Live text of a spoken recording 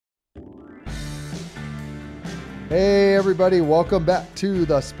Hey, everybody. Welcome back to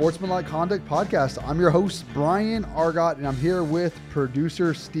the Sportsmanlike Conduct Podcast. I'm your host, Brian Argot, and I'm here with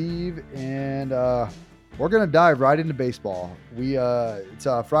producer Steve, and we're going to dive right into baseball. It's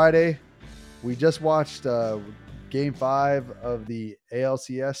Friday. We just watched Game 5 of the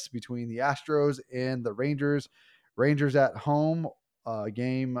ALCS between the Astros and the Rangers. Rangers at home.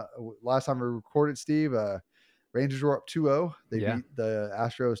 Game last time we recorded, Steve, Rangers were up 2-0. They beat the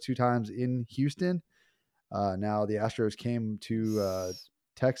Astros 2 times in Houston. Now the Astros came to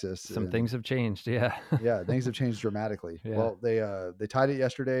Texas. Some things have changed. Yeah. Yeah. Things have changed dramatically. Yeah. Well, they tied it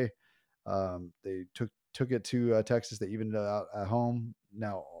yesterday. They took it to Texas. They evened it out at home.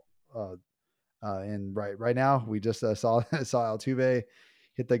 Now, and right now we just saw Altuve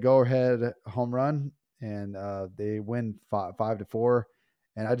hit the go-ahead home run, and they win 5-4.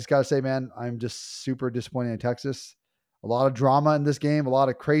 And I just got to say, man, I'm just super disappointed in Texas. A lot of drama in this game, a lot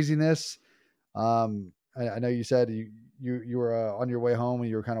of craziness. I know you said you were on your way home and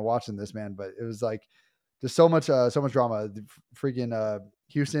you were kind of watching this, man, but it was like just so much drama. Freaking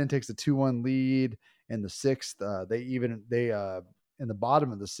Houston takes a 2-1 lead in the sixth. They in the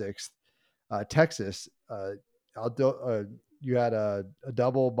bottom of the sixth. Texas, you had a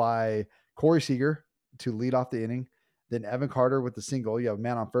double by Corey Seager to lead off the inning. Then Evan Carter with the single. You have a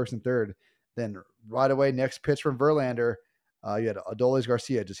man on first and third. Then right away, next pitch from Verlander. You had Adolis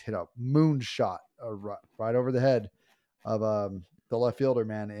Garcia just hit a moonshot right over the head of the left fielder,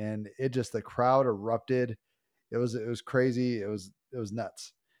 man, and the crowd erupted. It was crazy. It was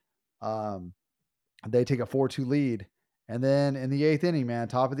nuts. They take a 4-2 lead, and then in the eighth inning, man,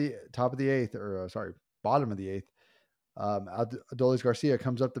 bottom of the eighth. Adolis Garcia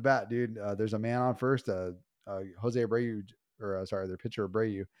comes up the bat, dude. There's a man on first. Jose Abreu, their pitcher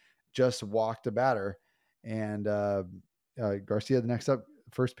Abreu, just walked the batter, and Garcia, the next up,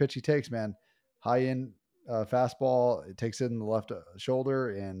 first pitch he takes, man, high end fastball. It takes it in the left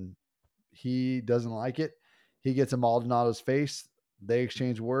shoulder, and he doesn't like it. He gets a Maldonado's face. They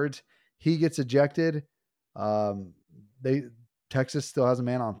exchange words. He gets ejected. Texas still has a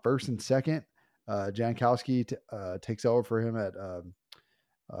man on first and second. Jankowski takes over for him at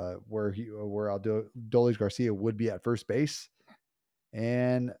where Adolis Garcia would be at first base,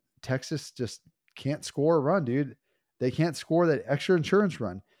 and Texas just can't score a run, dude. They can't score that extra insurance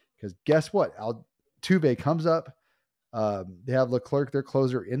run because guess what? Altuve comes up. They have Leclerc, their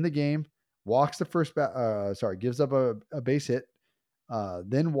closer, in the game, walks the first gives up a base hit,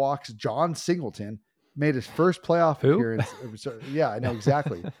 then walks John Singleton, made his first playoff appearance. Yeah, I know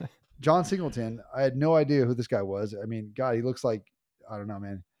exactly. John Singleton, I had no idea who this guy was. I mean, God, he looks like, I don't know,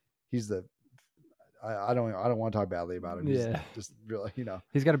 man. He's I don't want to talk badly about him. He's just really,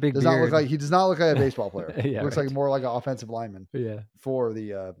 he's got a big beard. He does not look like a baseball player. Yeah, looks like more like an offensive lineman. Yeah. For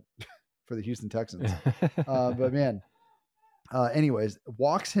the Houston Texans. But man, anyways,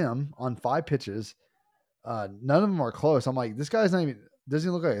 walks him on 5 pitches. None of them are close. I'm like, this guy's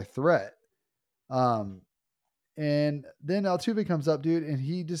doesn't look like a threat. And then Altuve comes up, dude, and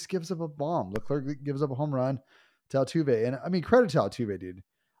he just gives up a bomb. Leclerc gives up a home run to Altuve. And I mean, credit to Altuve, dude.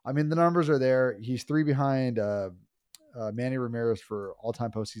 I mean, the numbers are there. He's 3 behind Manny Ramirez for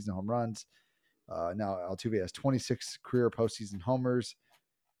all-time postseason home runs. Now Altuve has 26 career postseason homers.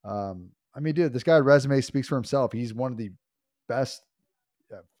 I mean, dude, this guy's resume speaks for himself. He's one of the best.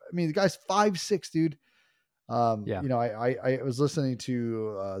 I mean, the guy's 5'6", dude. I was listening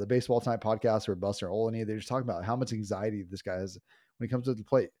to the Baseball Time podcast with Buster Olney. They're just talking about how much anxiety this guy has when he comes to the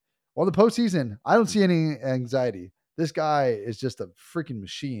plate. Well, the postseason, I don't see any anxiety. This guy is just a freaking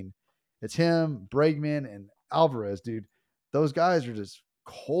machine. It's him, Bregman, and Alvarez, dude. Those guys are just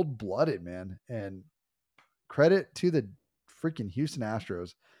cold-blooded, man. And credit to the freaking Houston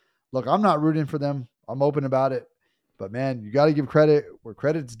Astros. Look, I'm not rooting for them. I'm open about it. But, man, you got to give credit where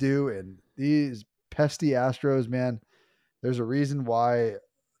credit's due. And these pesky Astros, man, there's a reason why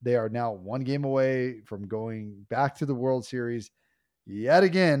they are now 1 game away from going back to the World Series yet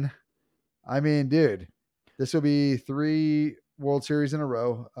again. I mean, dude, this will be 3 World Series in a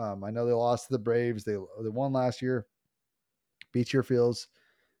row. I know they lost to the Braves. They won last year. Beat your Fields.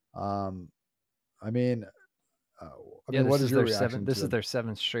 What is your reaction? This is their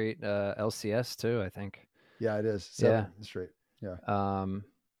 7th straight LCS too, I think. Yeah, it is 7 straight. Yeah.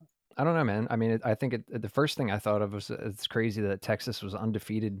 I don't know, man. I mean, I think the first thing I thought of was it's crazy that Texas was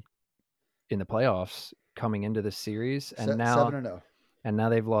undefeated in the playoffs coming into this series, and now 7-0. And now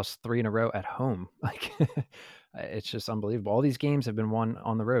they've lost 3 in a row at home. Like, it's just unbelievable. All these games have been won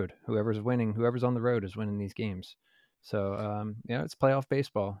on the road. Whoever's on the road is winning these games. So, it's playoff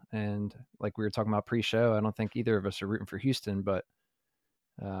baseball. And like we were talking about pre-show, I don't think either of us are rooting for Houston, but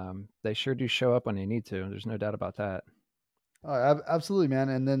They sure do show up when they need to. There's no doubt about that. Absolutely, man.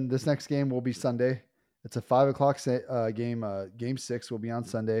 And then this next game will be Sunday. It's a 5 o'clock game. Game 6 will be on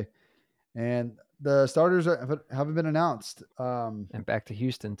Sunday, and the starters haven't been announced. And back to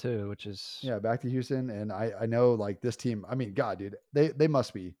Houston too, which is Back to Houston. And I know like this team. I mean, God, dude, they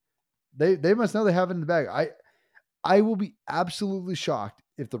must be. They must know they have it in the bag. I will be absolutely shocked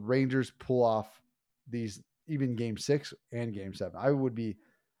if the Rangers pull off these, even game 6 and game 7. I would be.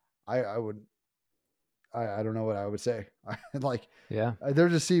 I would. I don't know what I would say. Like, yeah. there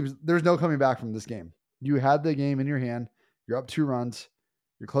just seems there's no coming back from this game. You had the game in your hand. You're up 2 runs.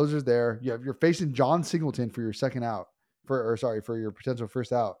 Your closer's there. You're facing John Singleton for your second out, for your potential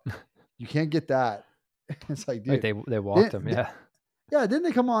first out. You can't get that. It's like, dude, They walked him. Yeah. Yeah. Then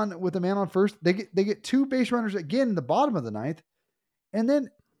they come on with a man on first. They get 2 base runners again in the bottom of the ninth, and then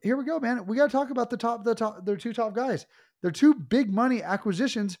here we go, man. We got to talk about their 2 top guys. They're 2 big money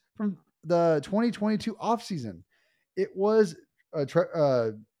acquisitions from the 2022 offseason. It was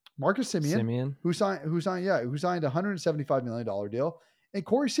Marcus Semien, who signed a $175 million deal, and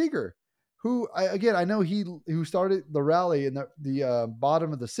Corey Seager, who I know who started the rally in the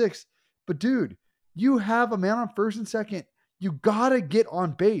bottom of the 6th. But dude, you have a man on first and second. You gotta get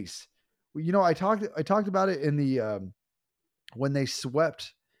on base. I talked about it in the when they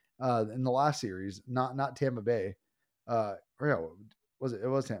swept in the last series, not Tampa Bay. Tampa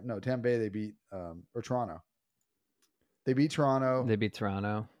Bay they beat or Toronto. They beat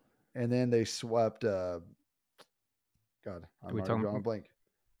Toronto. And then they swept God, I'm drawing a blank.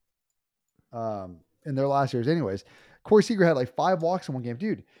 In their last series. Anyways, Corey Seager had like 5 walks in one game.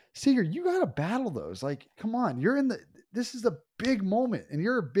 Dude, Seager, you gotta battle those. Like, come on. This is a big moment, and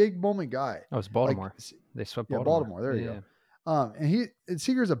you're a big moment guy. Oh, it's Baltimore. Like, they swept Baltimore. Baltimore. There you go. And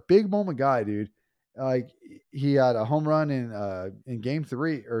Seager's a big moment guy, dude. Like, he had a home run in game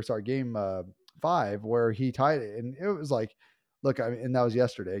 5 where he tied it, and it was like, look, and that was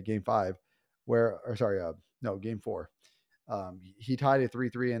yesterday, game 5, game 4. He tied it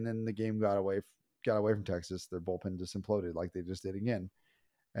 3-3, and then the game got away from Texas. Their bullpen just imploded like they just did again.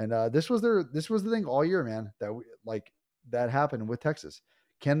 And this was the thing all year, man. That happened with Texas.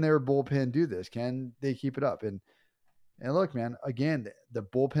 Can their bullpen do this? Can they keep it up? And look, man, again, the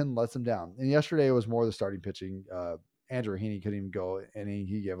bullpen lets them down. And yesterday it was more the starting pitching. Andrew Heaney couldn't even go, and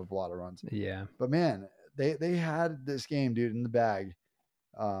he gave up a lot of runs. Yeah. But man, they had this game, dude, in the bag.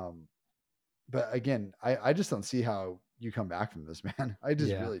 But again, I just don't see how you come back from this, man. I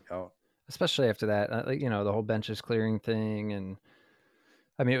just really don't. Especially after that, the whole benches clearing thing, and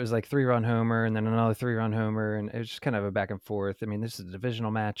I mean, it was like 3-run homer and then another 3-run homer, and it was just kind of a back and forth. I mean, this is a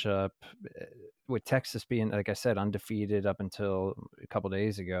divisional matchup with Texas being, like I said, undefeated up until a couple of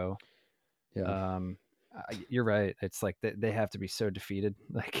days ago. Yeah. You're right. It's like they have to be so defeated.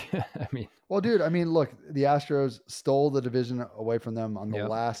 Like, I mean, well, dude, I mean, look, the Astros stole the division away from them on the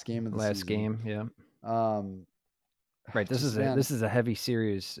last game of the season. Last game. Yeah. Right. This is a heavy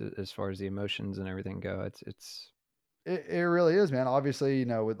series as far as the emotions and everything go. It really is, man. Obviously,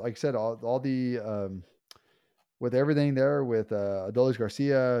 with, like I said, all the with everything there with Adolis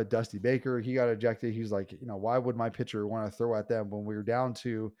Garcia, Dusty Baker, he got ejected. He's like, why would my pitcher want to throw at them when we were down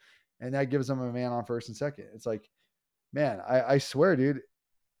 2, and that gives them a man on first and second? It's like, man, I swear, dude,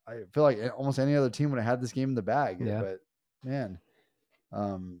 I feel like almost any other team would have had this game in the bag. Yeah. But man,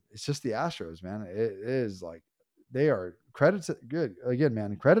 it's just the Astros, man. It is like they are credit to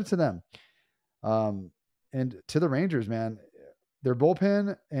them. And to the Rangers, man, their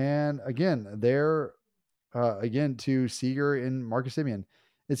bullpen, and again, to Seager and Marcus Semien.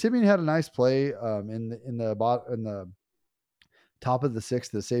 And Semien had a nice play in the top of the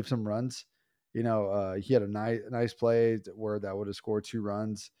 6th to save some runs. He had a nice play where that would have scored 2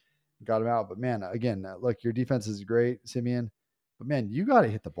 runs, got him out. But man, again, look, your defense is great, Semien. But man, you got to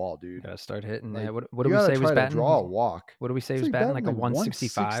hit the ball, dude. You got to start hitting. Like, what do we say was batting? Draw a walk. What do we say was batting? Like a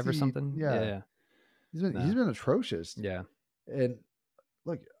 165 or something? Yeah. He's been atrocious. Yeah. And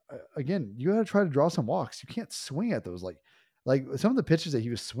look, again, you got to try to draw some walks. You can't swing at those. Like some of the pitches that he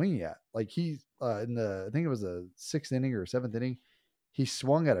was swinging at, like he, I think it was the 6th inning or 7th inning, he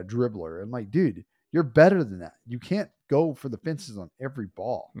swung at a dribbler. And like, dude, you're better than that. You can't go for the fences on every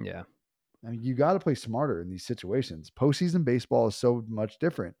ball. Yeah. I mean, you got to play smarter in these situations. Postseason baseball is so much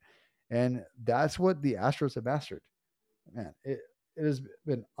different. And that's what the Astros have mastered. Man, it has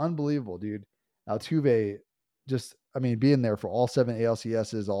been unbelievable, dude. Altuve being there for all 7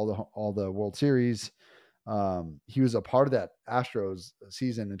 ALCSs, all the World Series. He was a part of that Astros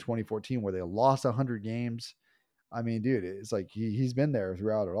season in 2014 where they lost 100 games. I mean, dude, it's like he's been there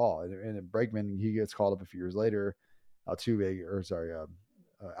throughout it all. And Bregman, he gets called up a few years later.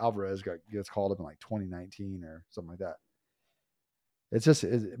 Alvarez gets called up in like 2019 or something like that. It's just,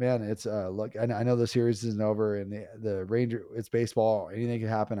 man, it's look, I know the series isn't over, and the Ranger, it's baseball. Anything can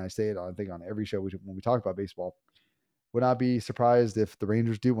happen. I say it, I think, on every show when we talk about baseball. Would not be surprised if the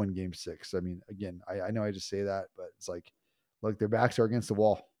Rangers do win Game 6. I mean, again, I know I just say that, but it's like, look, their backs are against the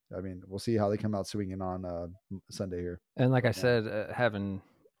wall. I mean, we'll see how they come out swinging on Sunday here. And like I said, having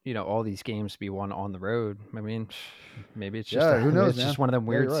all these games be won on the road. I mean, maybe it's just who knows, it's just one of them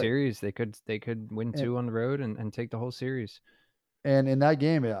weird right. series. They could win 2 on the road and take the whole series. And in that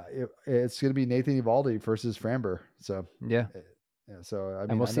game, it's going to be Nathan Eovaldi versus Framber. So yeah. So I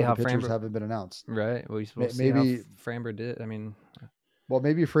mean, and we'll see how the pitchers Framber haven't been announced. Right. We'll see how Framber did. I mean, well,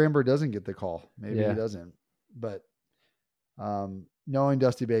 maybe Framber doesn't get the call. Maybe he doesn't. But knowing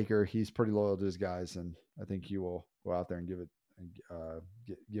Dusty Baker, he's pretty loyal to his guys, and I think he will go out there and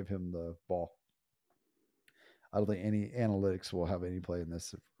give him the ball. I don't think any analytics will have any play in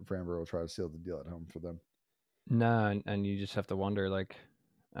this. Framber will try to seal the deal at home for them. No, and you just have to wonder, like,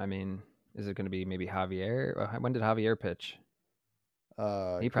 I mean, is it going to be maybe Javier? When did Javier pitch?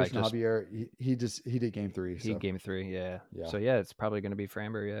 He probably Javier. He did Game 3. He Game 3, yeah. So it's probably going to be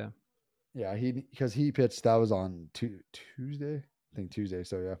Framber, yeah. Because he pitched. That was on Tuesday, I think Tuesday.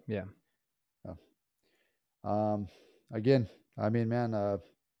 So yeah. Again, I mean, man,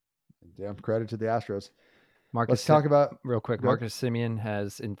 damn credit to the Astros. Let's talk about real quick. Marcus Semien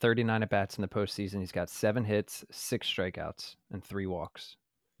has, in 39 at bats in the postseason, he's got 7 hits, 6 strikeouts, and 3 walks.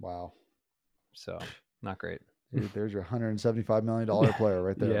 Wow. So not great. Dude, there's your $175 million player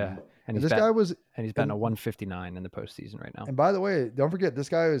right there. Yeah. And he's batting a 159 in the postseason right now. And by the way, don't forget, this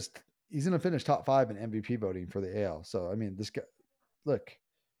guy he's going to finish top 5 in MVP voting for the AL. So, I mean, this guy, look,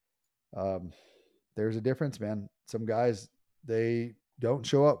 there's a difference, man. Some guys, they don't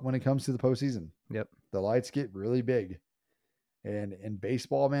show up when it comes to the postseason. Yep. The lights get really big. And in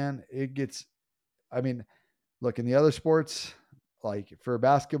baseball, man, it gets, I mean, look, in the other sports, like for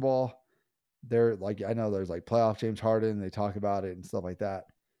basketball, they're like, I know there's like playoff James Harden, they talk about it and stuff like that.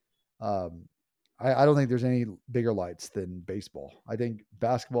 I don't think there's any bigger lights than baseball. I think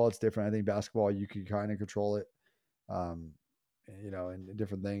basketball, it's different. I think basketball, you can kind of control it, and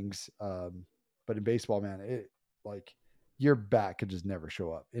different things. But in baseball, man, it like your bat could just never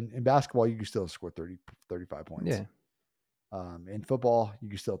show up. In basketball, you can still score 30, 35 points. Yeah. In football, you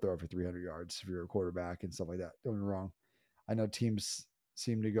can still throw for 300 yards if you're a quarterback and stuff like that. Don't get me wrong. I know teams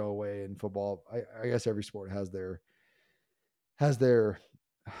seem to go away in football. I guess every sport has their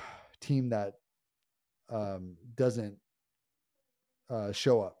team that doesn't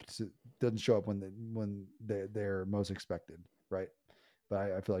show up. Doesn't show up when they're most expected, right?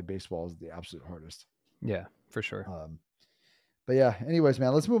 But I feel like baseball is the absolute hardest. Yeah, for sure. But yeah, anyways,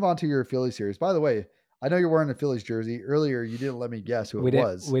 man, let's move on to your Phillies series. By the way, I know you're wearing a Phillies jersey. Earlier, you didn't let me guess who it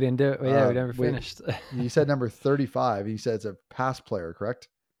was. We didn't do it. Yeah, we never finished. You said number 35. You said it's a past player, correct?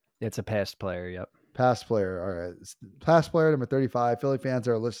 It's a past player, yep. Past player. All right. Past player, number 35. Philly fans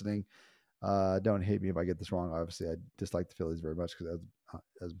are listening. Don't hate me if I get this wrong. Obviously, I dislike the Phillies very much because,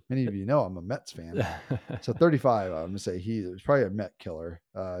 as many of you know, I'm a Mets fan. So 35, I'm going to say he was probably a Met killer.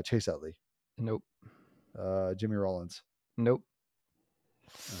 Chase Utley. Nope. Jimmy Rollins. Nope.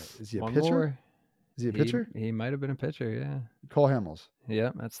 Right. Is he a pitcher? More. Is he a pitcher? He might have been a pitcher, yeah. Cole Hamels.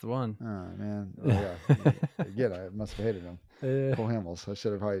 Yeah, that's the one. Oh, man. Oh, yeah. Again, I must have hated him. Cole Hamels. I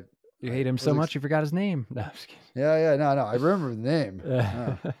should have probably. You hate him so much you forgot his name. No, I'm just kidding. Yeah. No. I remember the name.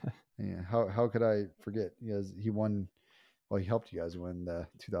 Yeah. How could I forget? Because he won. Well, he helped you guys win the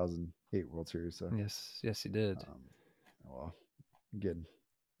 2008 World Series. So yes, he did. Well, again,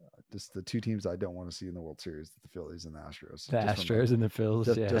 just the two teams I don't want to see in the World Series: the Phillies and the Astros. The Astros and the Phils.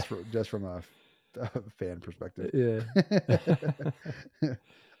 Just from a fan perspective. Yeah.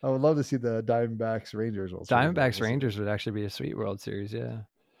 I would love to see the Diamondbacks Rangers. Rangers would actually be a sweet World Series. Yeah.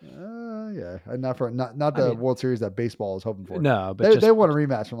 Yeah, and not the World Series that baseball is hoping for. No, but they want a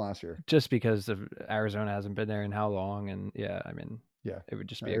rematch from last year. Just because of Arizona hasn't been there in how long, and it would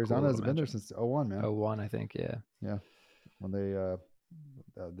just be Arizona hasn't been there since 01, man. 01, I think. Yeah. When they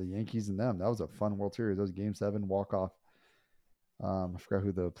the Yankees and them, that was a fun World Series. That was Game 7 walk off. I forgot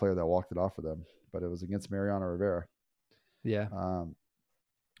who the player that walked it off for them, but it was against Mariano Rivera. Yeah.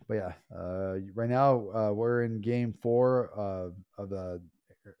 But yeah, right now we're in Game 4 of the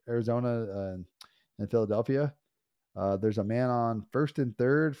Arizona and Philadelphia. There's a man on first and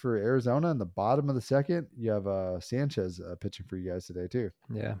third for Arizona in the bottom of the second. You have Sanchez pitching for you guys today too.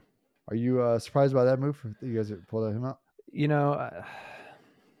 Yeah. Are you surprised by that move? You guys pulled him out? You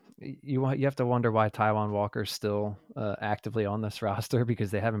have to wonder why Taijuan Walker's still actively on this roster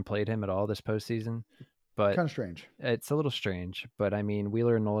because they haven't played him at all this postseason. but Kind of strange. it's a little strange. But I mean,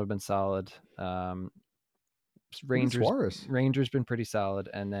 Wheeler and Nola have been solid. Even Suarez. Rangers been pretty solid,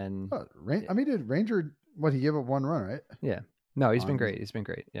 and then I mean, did Ranger what he gave up 1 run, right? yeah, no, he's been great. He's been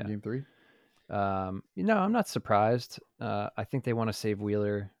great. Yeah, Game 3. I'm not surprised. I think they want to save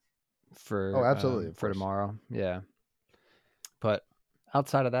Wheeler for absolutely, for tomorrow. Yeah, but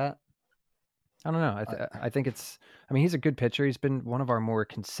outside of that, I don't know. I think it's. I mean, he's a good pitcher. He's been one of our more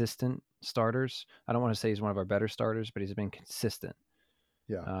consistent starters. I don't want to say he's one of our better starters, but he's been consistent.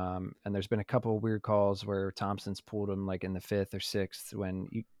 Yeah. And there's been a couple of weird calls where Thompson's pulled him like in the 5th or 6th when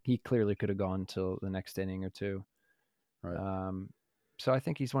he clearly could have gone till the next inning or 2. Right. So I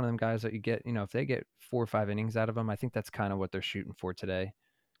think he's one of them guys that you get, if they get 4 or 5 innings out of him, I think that's kind of what they're shooting for today.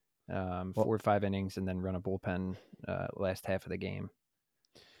 4 or 5 innings and then run a bullpen last half of the game.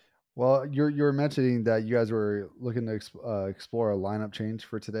 Well, you're mentioning that you guys were looking to explore a lineup change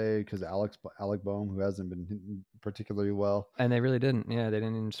for today because Alec Boehm, who hasn't been hitting particularly well, and they really didn't. Yeah, they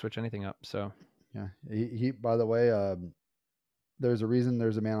didn't even switch anything up. So yeah, he by the way, there's a reason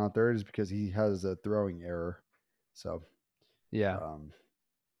there's a man on third is because he has a throwing error. So yeah,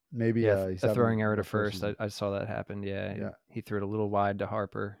 maybe a throwing error to first. I saw that happen. Yeah, he threw it a little wide to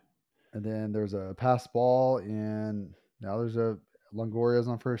Harper, and then there's a pass ball, and now there's a Longoria's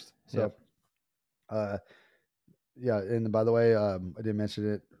on first. So, yeah. And by the way, I didn't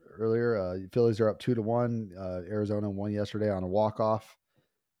mention it earlier. Phillies are up 2-1. Arizona won yesterday on a walk-off.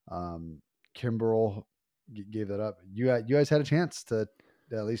 Kimbrel gave that up. You guys had a chance to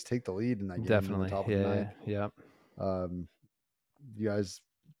at least take the lead in that game. Definitely. Top of the ninth. Yeah. You guys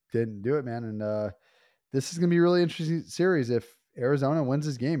didn't do it, man. And this is going to be a really interesting series if Arizona wins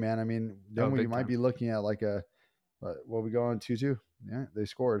this game, man. I mean, then we might be looking at like a, what we go on 2-2. Yeah, they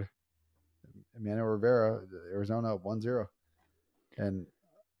scored. Emmanuel Rivera, Arizona 1-0. And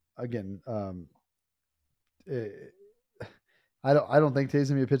again, I don't think today's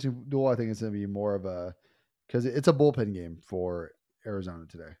gonna be a pitching duel. I think it's gonna be more of a because it's a bullpen game for Arizona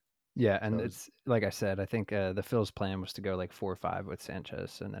today. Yeah, and so it's like I said, I think the Phil's plan was to go like 4 or 5 with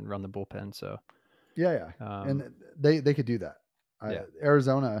Sanchez and then run the bullpen. So yeah, and they could do that.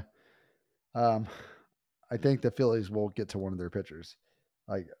 Arizona, I think the Phillies will get to one of their pitchers.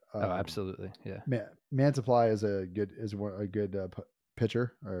 Like absolutely, yeah. Mantiply is a good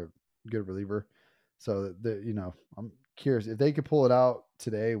pitcher or good reliever. So I'm curious if they could pull it out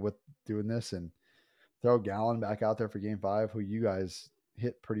today with doing this and throw Gallen back out there for Game 5, who you guys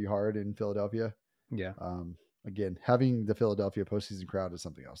hit pretty hard in Philadelphia. Yeah. Again, having the Philadelphia postseason crowd is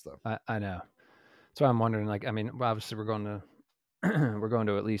something else, though. I know. So I'm wondering, like, I mean, obviously we're going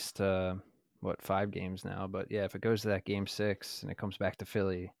to at least 5 games now, but yeah, if it goes to that Game 6 and it comes back to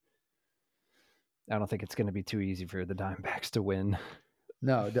Philly, I don't think it's going to be too easy for the Diamondbacks to win.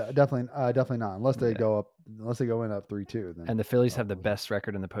 No, definitely not. Unless they go in up 3-2. And the Phillies have the best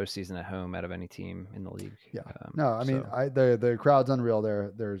record in the postseason at home out of any team in the league. Yeah. The crowd's unreal.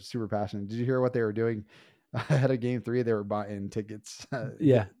 They're super passionate. Did you hear what they were doing ahead of Game 3? They were buying tickets.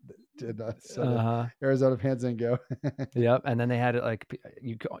 Yeah. Arizona fans didn't go. Yep. And then they had it like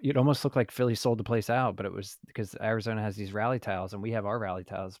you'd almost look like Philly sold the place out, but it was because Arizona has these rally tiles and we have our rally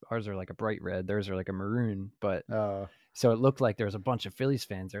tiles. Ours are like a bright red. Theirs are like a maroon. But so it looked like there was a bunch of Phillies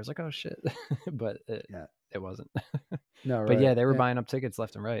fans there. I was like, oh shit, but it wasn't. No, right. But yeah, they were buying up tickets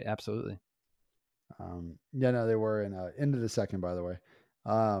left and right. Absolutely. They were in into the second, by the way.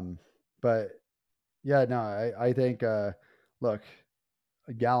 But yeah, no, I think look.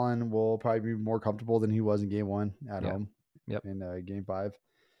 Gallen will probably be more comfortable than he was in Game 1 at home. Yep. In Game 5.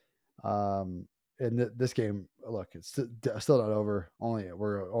 And this game, look, it's still not over.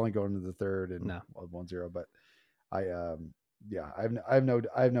 We're only going to the third and 1-0. But I have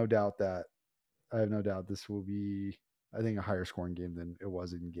no doubt this will be, I think, a higher scoring game than it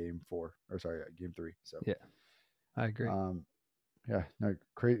was in Game 3. So yeah, I agree.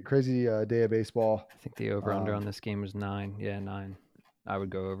 Crazy day of baseball. I think the over under on this game was 9. Yeah, 9. I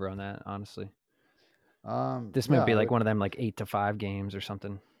would go over on that, honestly. This might be like one of them like 8-5 games or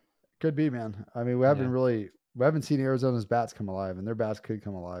something. Could be, man. I mean, we haven't seen Arizona's bats come alive, and their bats could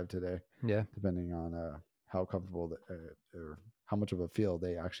come alive today. Yeah, depending on how comfortable or how much of a field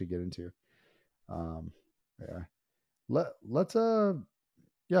they actually get into. Let's are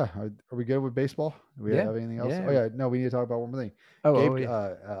we good with baseball? Do we have anything else? Yeah. Oh yeah, no, we need to talk about one more thing.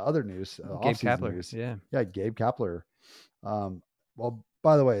 Other news. Gabe Kapler. News. Yeah, Gabe Kapler. Well,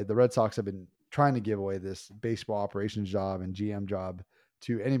 by the way, the Red Sox have been trying to give away this baseball operations job and GM job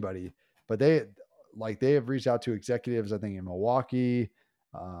to anybody, but they have reached out to executives, I think, in Milwaukee,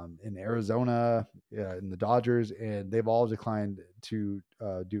 in Arizona, in the Dodgers, and they've all declined to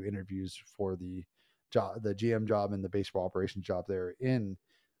do interviews for the job, the GM job and the baseball operations job there in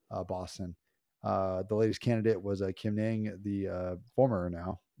Boston. The latest candidate was Kim Nang, the former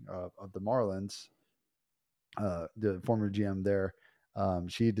now of the Marlins, the former GM there.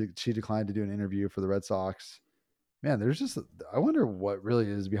 She declined to do an interview for the Red Sox. Man, there's just, I wonder what really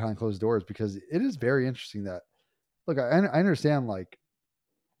is behind closed doors, because it is very interesting that, look, I understand, like,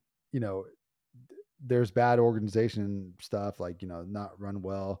 there's bad organization stuff, like, not run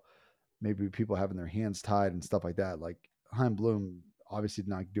well, maybe people having their hands tied and stuff like that. Like, Chaim Bloom obviously did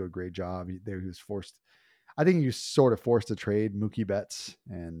not do a great job. He was forced. I think he was sort of forced to trade Mookie Betts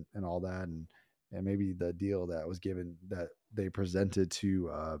and all that, and maybe the deal that was given, that they presented to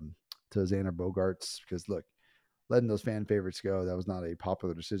Xander Bogaerts, because look, letting those fan favorites go, that was not a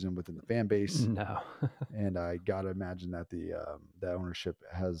popular decision within the fan base. No. And I got to imagine that the ownership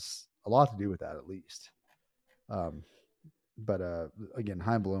has a lot to do with that, at least. But again,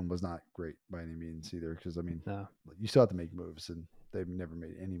 Chaim Bloom was not great by any means either, because no. You still have to make moves, and they've never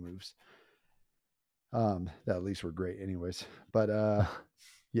made any moves that at least were great anyways. But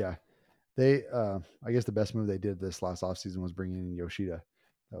yeah, they I guess the best move they did this last offseason was bringing in Yoshida.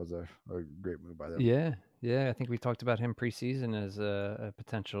 That was a great move by them. Yeah. I think we talked about him preseason as a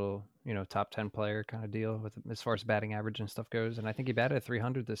potential, top 10 player kind of deal with as far as batting average and stuff goes. And I think he batted at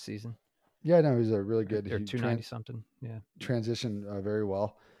 300 this season. Yeah, no, he's a really good. Or 290 something. Yeah. Transitioned very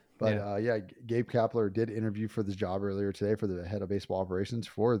well. But Gabe Kapler did interview for this job earlier today for the head of baseball operations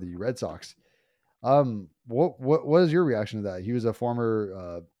for the Red Sox. What is your reaction to that? He was a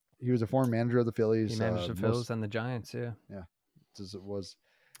former manager of the Phillies. He managed the Phillies and the Giants. Yeah. Yeah. As it was.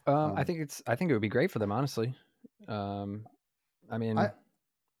 I think it would be great for them, honestly. I'm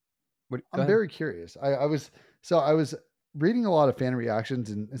very curious. I was reading a lot of fan reactions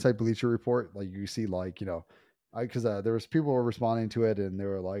inside Bleacher Report. Like, you see, like, because there was people were responding to it, and they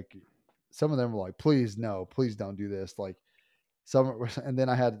were like, some of them were like, please don't do this. Like, and then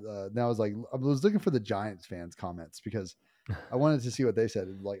I was looking for the Giants fans comments, because I wanted to see what they said.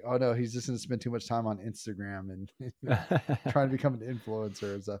 Like, oh no, he's just going to spend too much time on Instagram and trying to become an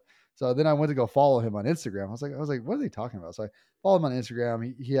influencer and stuff. So then I went to go follow him on Instagram. I was like, what are they talking about? So I follow him on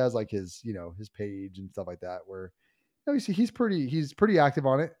Instagram. He has like his page and stuff like that, where he's pretty active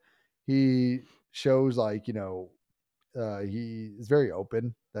on it. He shows like, he is very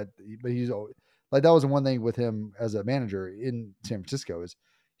open, but he's like, that was one thing with him as a manager in San Francisco, is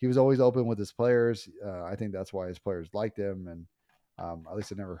he was always open with his players. I think that's why his players liked him. And at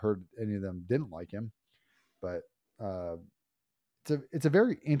least I never heard any of them didn't like him, but it's a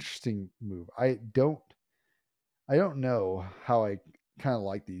very interesting move. I don't know how I kind of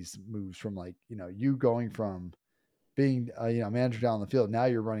like these moves from, like, you going from being manager down the field. Now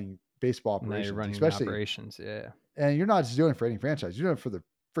you're running baseball operations, now you're running especially operations. Yeah. And you're not just doing it for any franchise. You're doing it for the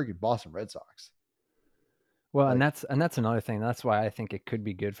freaking Boston Red Sox. Well, and that's another thing. That's why I think it could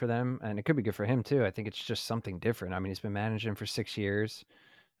be good for them, and it could be good for him too. I think it's just something different. I mean, he's been managing for 6 years.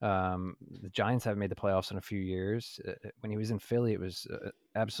 The Giants haven't made the playoffs in a few years. When he was in Philly, it was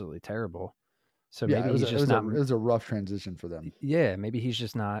absolutely terrible. So maybe it was a rough transition for them. Yeah, maybe he's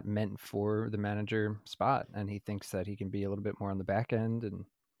just not meant for the manager spot, and he thinks that he can be a little bit more on the back end. And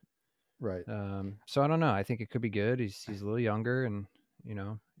right. So I don't know. I think it could be good. He's a little younger, and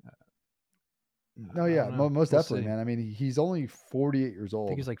No, yeah, most definitely, man. I mean, he's only 48 years old. I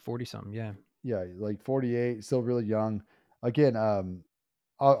think he's like 40 something. Yeah. Yeah, like 48, still really young. Again,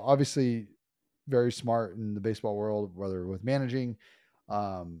 obviously very smart in the baseball world, whether with managing,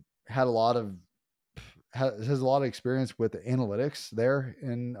 has a lot of experience with the analytics there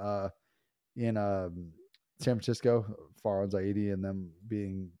in San Francisco, far on Zaidi, and them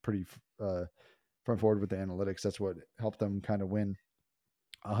being pretty front forward with the analytics. That's what helped them kind of win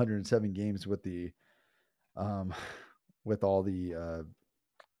 107 games with the with all the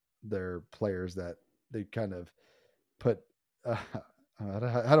their players that they kind of put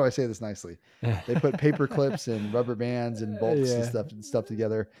how do I say this nicely? They put paper clips and rubber bands and bolts and stuff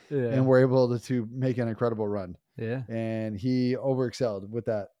together, and were able to make an incredible run. Yeah. And he overexcelled with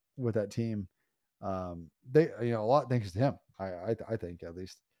that team. They, a lot thanks to him. I think, at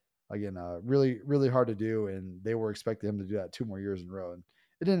least. Again, really, really hard to do, and they were expecting him to do that 2 more years in a row, and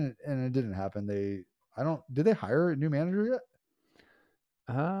it didn't happen. Did they hire a new manager yet?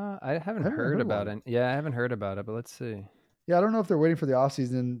 I haven't heard about it. Yeah, I haven't heard about it, but let's see. Yeah, I don't know if they're waiting for the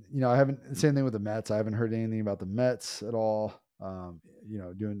offseason. I haven't, same thing with the Mets. I haven't heard anything about the Mets at all.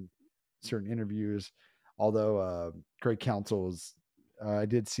 Doing certain interviews, although Craig Counsell I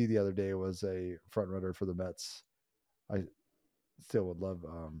did see the other day, was a front runner for the Mets. I still would love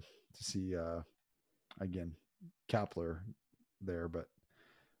to see again Kapler there, but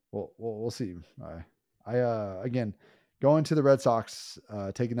we'll see. Again, going to the Red Sox,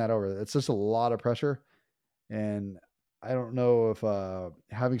 taking that over, it's just a lot of pressure. And I don't know if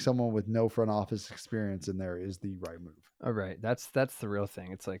having someone with no front office experience in there is the right move. All right, that's the real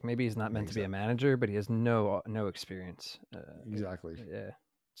thing. It's like maybe he's not meant to be a Exactly. manager, but he has no experience. Exactly. Yeah,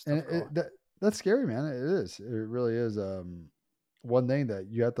 it's a And tough call. that's scary, man. It is. It really is. One thing that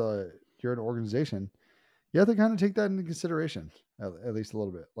you have to, you're an organization, you have to kind of take that into consideration at least a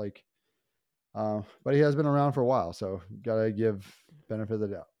little bit. Like, but he has been around for a while, so gotta give benefit of the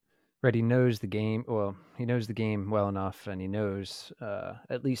doubt. Right, he knows the game. Well, he knows the game well enough, and he knows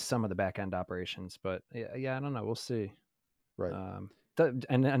at least some of the back end operations. But yeah, I don't know. We'll see. Right.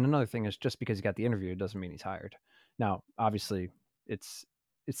 And another thing is, just because he got the interview doesn't mean he's hired. Now, obviously, it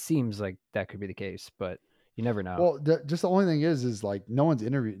seems like that could be the case, but you never know. Well, just the only thing is like no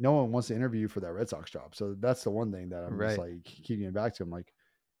one wants to interview for that Red Sox job. So that's the one thing that I'm just like keeping it back to. I'm like,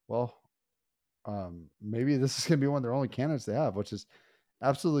 well, maybe this is gonna be one of their only candidates they have, which is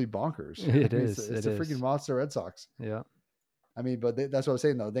absolutely bonkers. It is. It's a freaking monster Red Sox. Yeah. I mean, but that's what I'm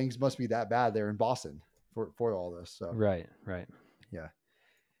saying though. Things must be that bad there in Boston for all this. So Right. yeah.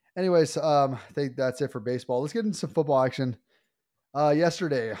 Anyways, I think that's it for baseball. Let's get into some football action.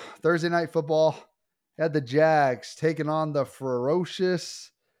 Yesterday, Thursday night football, had the Jags taking on the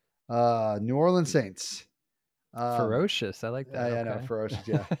ferocious New Orleans Saints. Ferocious. I like that. I know, ferocious.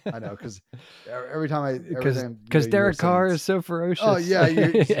 Yeah, I know, because every time because Derek Carr is so ferocious. Oh yeah,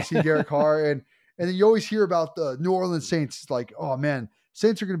 you see Derek Carr, and then you always hear about the New Orleans Saints. It's like, oh man,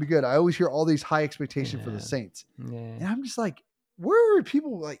 Saints are going to be good. I always hear all these high expectations for the Saints, and I'm just like, where are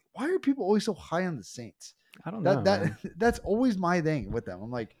people like? Why are people always so high on the Saints? I don't know. That's always my thing with them.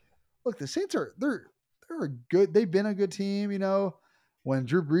 I'm like, look, the Saints they're a good. They've been a good team, you know. When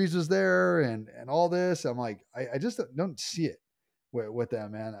Drew Brees was there and all this, I'm like, I just don't see it with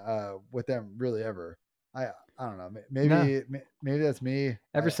them, man. With them really ever. I don't know. Maybe that's me.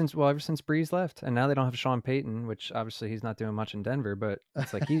 Ever since Brees left, and now they don't have Sean Payton, which obviously he's not doing much in Denver, but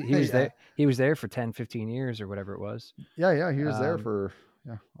it's like he was there. He was there for 10, 15 years or whatever it was. Yeah, he was there for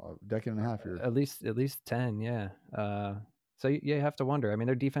a decade and a half here. At least 10, yeah. So you have to wonder. I mean,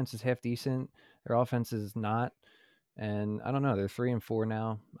 their defense is half decent. Their offense is not. And I don't know. They're 3-4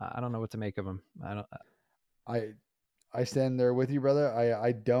 now. I don't know what to make of them. I stand there with you, brother.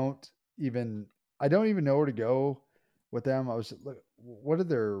 I don't even know where to go with them. What did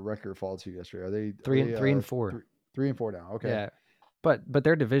their record fall to yesterday? Are they 3-4? 3-4 now. Okay. Yeah, but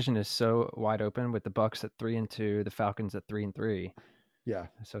their division is so wide open with the Bucks at 3-2, the Falcons at 3-3. Yeah.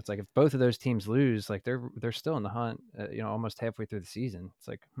 So it's like if both of those teams lose, like they're still in the hunt. Almost halfway through the season. It's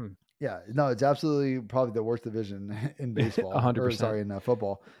like, Yeah, no, it's absolutely probably the worst division in baseball. 100%. Sorry, in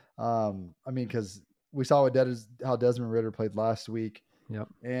football. I mean, because we saw how Desmond Ridder played last week. Yep.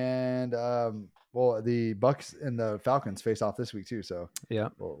 And well, the Bucks and the Falcons face off this week too. So yeah,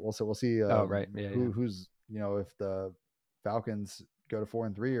 we'll see. Oh right, yeah. Who's if the Falcons go to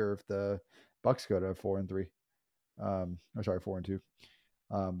 4-3 or if the Bucks go to 4-3. Or sorry, 4-2.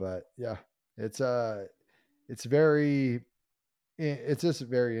 But yeah, it's just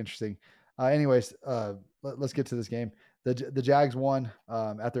very interesting. Anyways, let's get to this game. The Jags won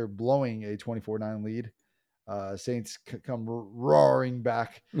after blowing a 24-9 lead. Saints come roaring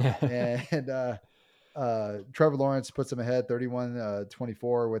back, and Trevor Lawrence puts them ahead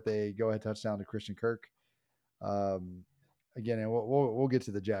 31-24 with a go-ahead touchdown to Christian Kirk. Again, and we'll get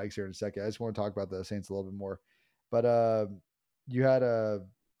to the Jags here in a second. I just want to talk about the Saints a little bit more. But you had a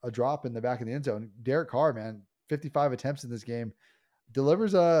drop in the back of the end zone. Derek Carr, man, 55 attempts in this game,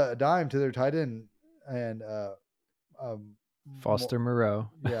 delivers a dime to their tight end and Foster Moreau.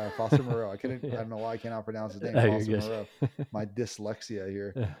 Yeah, Foster Moreau. I don't know why I cannot pronounce his name. Foster Moreau. My dyslexia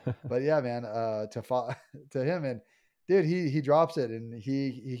here. But yeah, man, to him, and dude, he drops it, and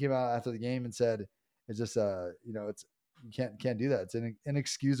he came out after the game and said, "It's just it's you can't do that. It's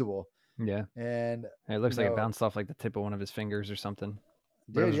inexcusable." Yeah, and it looks like it bounced off like the tip of one of his fingers or something.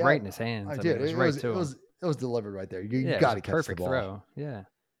 But dude, it was right in his hands. It was delivered right there. You got to catch perfect the ball. Throw. Yeah.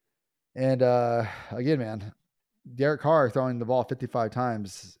 And again, man, Derek Carr throwing the ball 55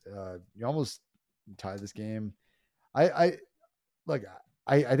 times. You almost tie this game. I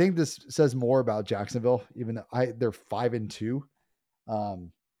think this says more about Jacksonville, even though they're 5-2.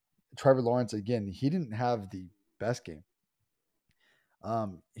 Trevor Lawrence, again, he didn't have the best game.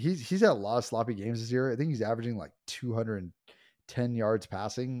 He's had a lot of sloppy games this year. I think he's averaging like 210 yards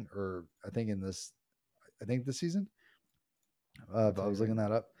passing, or I think this season. I was looking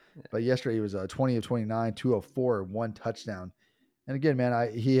that up. Yeah. But yesterday he was 20 of 29, 204, 1 touchdown. And again,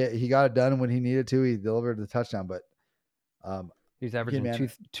 man, he got it done when he needed to. He delivered the touchdown, but he's averaging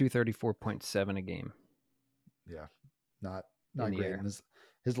 234.7 a game. yeah, not in the great. air. And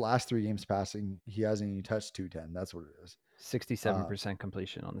his last 3 games passing, he hasn't even touched 210. That's what it is. 67%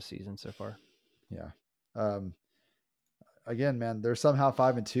 completion on the season so far. Yeah. Again, man, they're somehow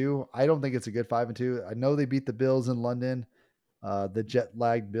 5-2. I don't think it's a good 5-2. I know they beat the Bills in London, the jet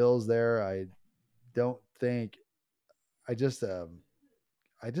lagged Bills there. I don't think. I just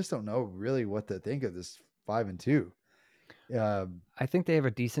don't know really what to think of this 5-2. I think they have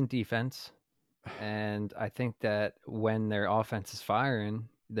a decent defense, and I think that when their offense is firing,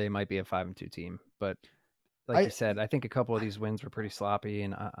 they might be a 5-2 team. But like you said, I think a couple of these wins were pretty sloppy,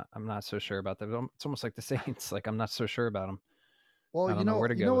 and I'm not so sure about them. It's almost like the Saints. Like I'm not so sure about them. Well, I don't know where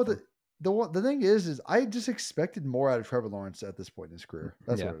to go what with them. the thing is I just expected more out of Trevor Lawrence at this point in his career.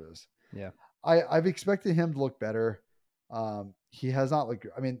 That's Yeah. what it is. Yeah. I've expected him to look better. He has not looked.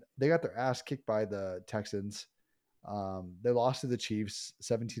 I mean, they got their ass kicked by the Texans. They lost to the Chiefs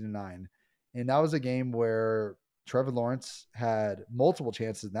 17-9, and that was a game where Trevor Lawrence had multiple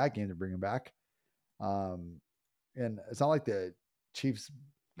chances in that game to bring him back. And it's not like the Chiefs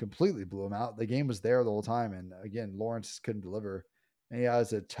completely blew him out. The game was there the whole time, and again, Lawrence couldn't deliver. And yeah,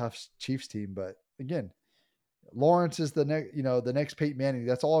 it's a tough Chiefs team, but again, Lawrence is the next Peyton Manning.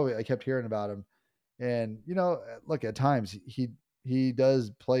 That's all I kept hearing about him. And look, at times he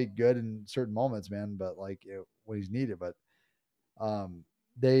does play good in certain moments, man. But like when he's needed. But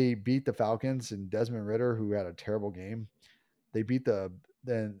they beat the Falcons and Desmond Ritter, who had a terrible game. They beat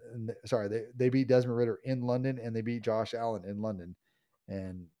they beat Desmond Ritter in London, and they beat Josh Allen in London.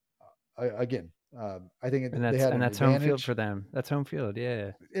 And I think they had an that's home field advantage for them. That's home field.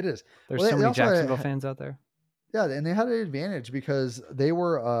 Yeah. It is. There's so many Jacksonville fans out there. Yeah, and they had an advantage because they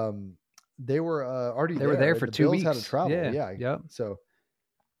were already They were there for the 2 Bills weeks. had to travel. Yeah. Yep. So,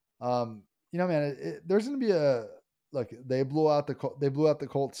 man, there's going to be they blew out the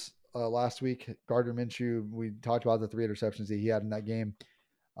Colts last week. Gardner Minshew. We talked about the 3 interceptions that he had in that game.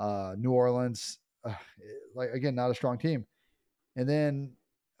 New Orleans, again, not a strong team. And then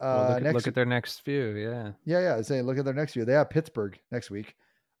look at their next few. Yeah. Yeah. I say look at their next few. They have Pittsburgh next week.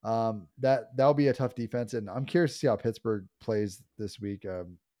 That'll be a tough defense, and I'm curious to see how Pittsburgh plays this week.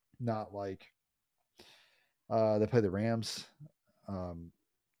 Not like they play the Rams. Going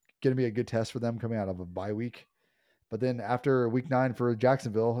to be a good test for them coming out of a bye week. But then after week 9 for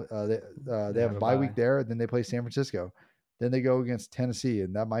Jacksonville, they have a bye week there. Then they play San Francisco. Then they go against Tennessee,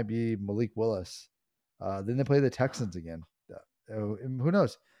 and that might be Malik Willis. Then they play the Texans again. Who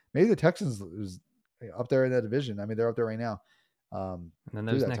knows? Maybe the Texans is up there in that division. I mean, they're up there right now. And then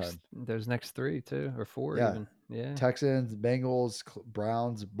those next 3 too, or 4 even. Yeah. Texans, Bengals,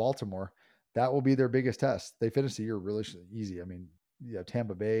 Browns, Baltimore. That will be their biggest test. They finished the year really easy. I mean,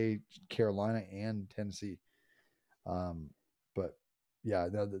 Tampa Bay, Carolina, and Tennessee. But yeah,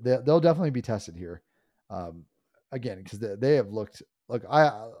 they'll definitely be tested here. Again, because they have looked like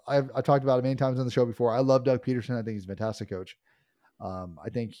I've talked about it many times on the show before. I love Doug Peterson. I think he's a fantastic coach. I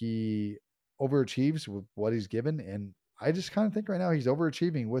think he overachieves with what he's given, and I just kind of think right now he's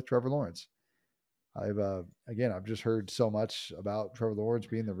overachieving with Trevor Lawrence. I've just heard so much about Trevor Lawrence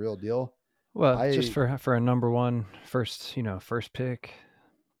being the real deal. Well, just for a number 1 first pick.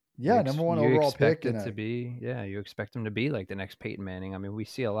 Yeah, number 1 overall pick. You expect him to be like the next Peyton Manning. I mean, we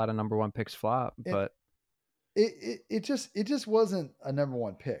see a lot of number 1 picks flop, but it just wasn't a number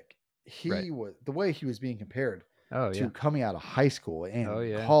 1 pick. He was the way he was being compared to coming out of high school and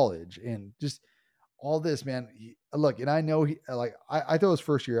college and just all this, man. Look, and I know I throw his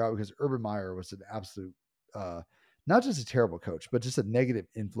first year out because Urban Meyer was an absolute, not just a terrible coach, but just a negative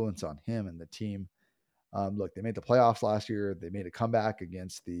influence on him and the team. Look, they made the playoffs last year. They made a comeback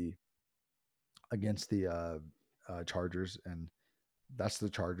against the Chargers, and that's the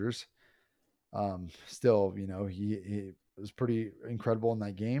Chargers. Still, he was pretty incredible in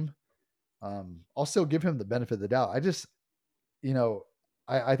that game. I'll still give him the benefit of the doubt. I just,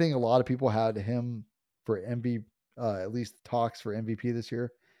 I think a lot of people had him for MVP, at least talks for MVP this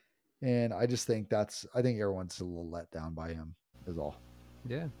year. And I just think I think everyone's a little let down by him is all.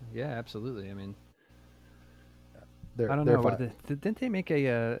 Yeah. Yeah, absolutely. I mean, I don't know. Didn't they make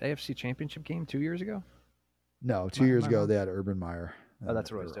a AFC championship game 2 years ago? No, 2 years ago they had Urban Meyer. Oh,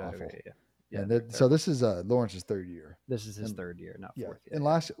 that's what I was doing. Okay, yeah. Yeah, so this is Lawrence's 3rd year. This is his 3rd year, not 4th. Yeah. And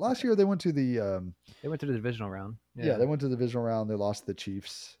last year they went to the divisional round. Yeah, they went to the divisional round. They lost to the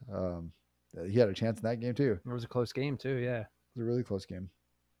Chiefs. He had a chance in that game too. It was a close game too. Yeah, it was a really close game.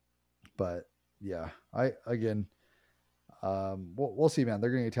 But yeah, we'll see, man.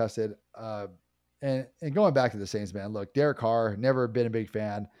 They're going to get tested. And going back to the Saints, man. Look, Derek Carr, never been a big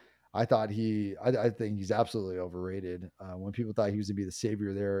fan. I think he's absolutely overrated. When people thought he was going to be the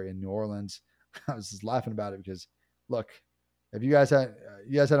savior there in New Orleans, I was just laughing about it because, look, if you guys hadn't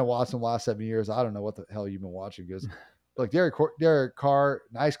watched in the last 7 years, I don't know what the hell you've been watching. Because, look, Derek Carr,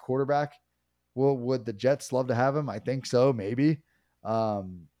 nice quarterback. Would the Jets love to have him? I think so, maybe.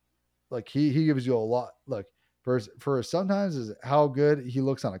 Like he gives you a lot. Look, for sometimes is how good he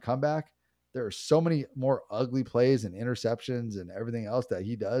looks on a comeback. There are so many more ugly plays and interceptions and everything else that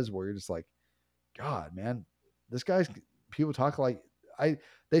he does where you're just like, God, man, this guy's, people talk like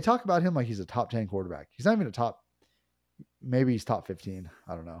they talk about him like he's a top 10 quarterback. He's not even a top, maybe he's top 15.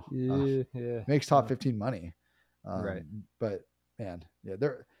 I don't know. Yeah. Makes top 15 money. Right. But man, yeah,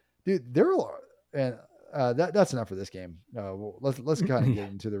 and that's enough for this game. Well, let's kind of get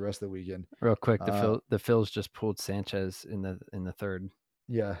into the rest of the weekend real quick. The Phils just pulled Sanchez in the third.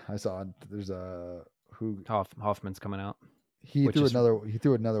 Yeah, I saw. There's Hoffman's coming out. He threw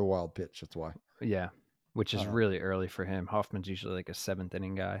another wild pitch. That's why. Yeah, which is really early for him. Hoffman's usually like a 7th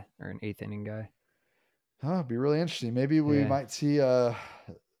inning guy or an 8th inning guy. Oh, it'd be really interesting. Maybe we might see. What's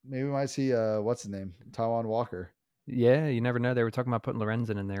his name? Taiwan Walker. Yeah, you never know. They were talking about putting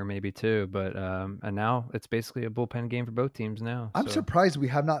Lorenzen in there maybe too, but and now it's basically a bullpen game for both teams now. I'm surprised we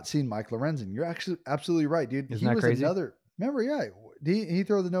have not seen Mike Lorenzen. You're actually absolutely right, dude. Isn't that crazy? Remember, yeah. Did he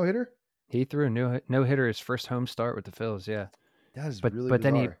throw the no-hitter? He threw a no-hitter his first home start with the Phils, yeah. That is really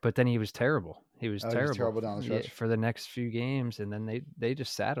bizarre. Then he was terrible. He was terrible. He was terrible down the stretch. For the next few games, and then they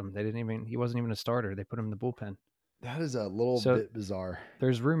just sat him. He wasn't even a starter. They put him in the bullpen. That is a little bit bizarre.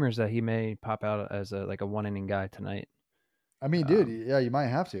 There's rumors that he may pop out as a 1-inning guy tonight. I mean, dude, yeah, you might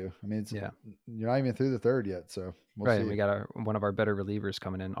have to. I mean, you're not even through the third yet, so we'll see. We got one of our better relievers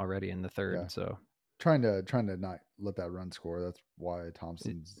coming in already in the third, so trying to not let that run score. That's why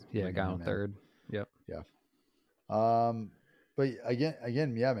Thompson's got on third. Yep. Yeah. But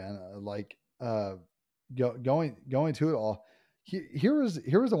again, yeah, man. Going to it all. Here was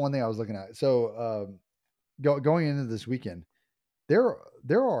the one thing I was looking at. So going into this weekend, there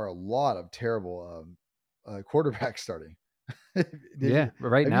are a lot of terrible quarterbacks starting.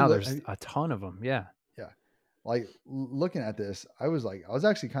 Right now there's a ton of them. Yeah. Like looking at this, I was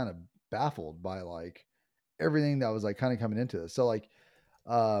actually kind of baffled by like everything that was like kind of coming into this. So like,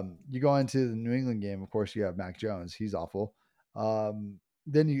 you go into the New England game, of course you have Mac Jones. He's awful.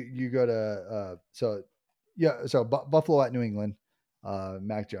 Then you go to, Buffalo at New England,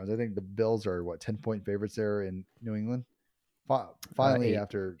 Mac Jones. I think the Bills are 10-point favorites there in New England. Finally,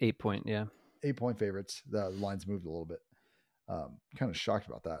 after 8-point favorites, the lines moved a little bit. Kind of shocked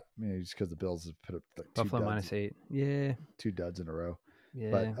about that. I mean, just because the Bills have put up like Buffalo -8. Yeah. 2 duds in a row.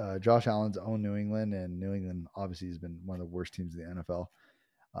 Yeah. But Josh Allen's owned New England, and New England obviously has been one of the worst teams in the NFL.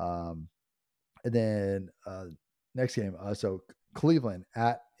 And then next game, so Cleveland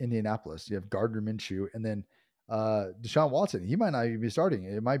at Indianapolis. You have Gardner Minshew, and then Deshaun Watson. He might not even be starting.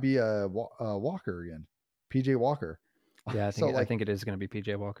 It might be Walker again, PJ Walker. Yeah, I think it is going to be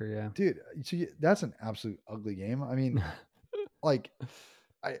PJ Walker. Yeah, dude. So that's an absolute ugly game. I mean, like,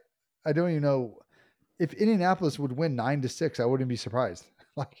 I don't even know if Indianapolis would win 9-6. I wouldn't be surprised.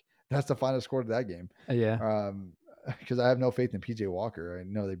 Like that's the final score to that game. Yeah. Because I have no faith in PJ Walker. I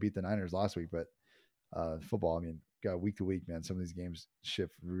know they beat the Niners last week, but football, I mean, week to week, man, some of these games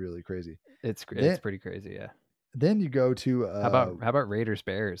shift really crazy. It's pretty crazy, yeah. Then you go to how about Raiders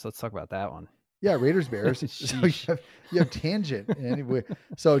Bears? Let's talk about that one. Yeah, Raiders Bears. So you have tangent anyway.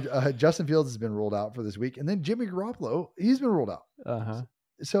 So Justin Fields has been ruled out for this week, and then Jimmy Garoppolo, he's been ruled out.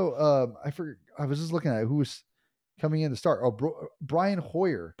 So I forgot. I was just looking at who was coming in to start. Oh, Brian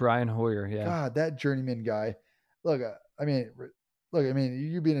Hoyer. Yeah. God, that journeyman guy. Look, I mean,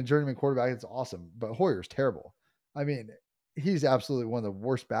 you being a journeyman quarterback, it's awesome, but Hoyer's terrible. I mean, he's absolutely one of the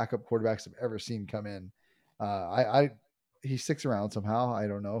worst backup quarterbacks I've ever seen come in. He sticks around somehow. I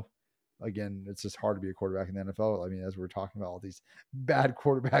don't know. Again, it's just hard to be a quarterback in the NFL. I mean, as we're talking about all these bad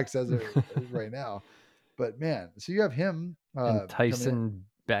quarterbacks as right now, but man, so you have him and Tyson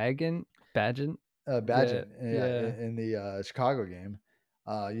Bagent in the Chicago game.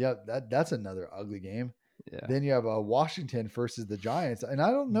 That's another ugly game. Yeah. Then you have Washington versus the Giants, and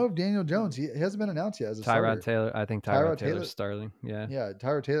I don't know if Daniel Jones he hasn't been announced yet as a Tyrod Taylor. I think Tyrod Taylor's starting. Yeah,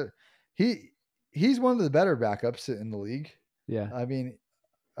 Tyrod Taylor. He's one of the better backups in the league. Yeah, I mean,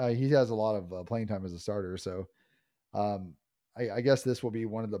 he has a lot of playing time as a starter, so I guess this will be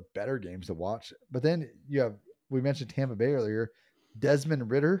one of the better games to watch. But then we mentioned Tampa Bay earlier,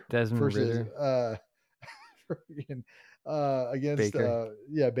 Desmond Ridder versus against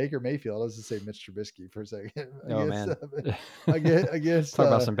Baker Mayfield. I was to say Mitch Trubisky for a second. Against talk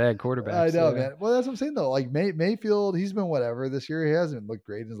about some bad quarterbacks. I know, man. Well, that's what I'm saying though. Like Mayfield, he's been whatever this year. He hasn't looked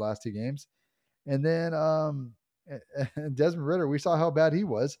great in his last 2 games. And then Desmond Ridder, we saw how bad he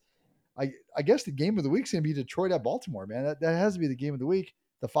was. I guess the game of the week is gonna be Detroit at Baltimore, man. That has to be the game of the week.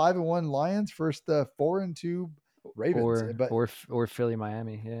 The 5-1 Lions versus the 4-2 Ravens. Or Philly,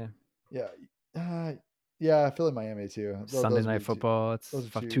 Miami. Yeah. Yeah. Yeah, Philly, Miami too. Sunday Night Football. It's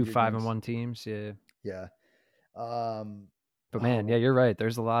those are two good 5-1 teams. Yeah. Yeah. But man, yeah, you're right.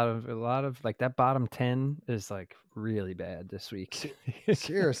 There's a lot of like that bottom 10 is like really bad this week.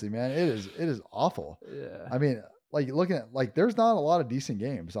 Seriously, man, it is awful. Yeah. I mean, like looking at like there's not a lot of decent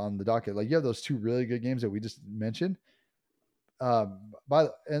games on the docket. Like you have those two really good games that we just mentioned. By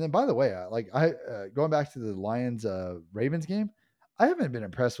the way, going back to the Lions Ravens game, I haven't been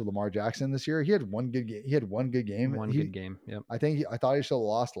impressed with Lamar Jackson this year. He had one good game. Good game. Yep. I thought he should have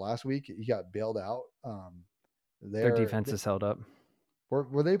lost last week. He got bailed out. Their defense is held up.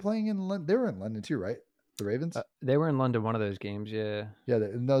 Were they playing in London? They were in London too, right? The Ravens? They were in London one of those games, yeah. Yeah,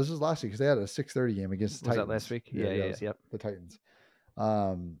 no, this was last week because they had a 6:30 game against the Titans. Was that last week? Yeah, yep. The Titans.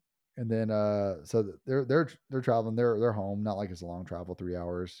 And then so they're traveling. They're home. Not like it's a long travel, 3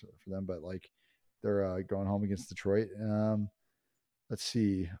 hours for them, but like they're going home against Detroit. Let's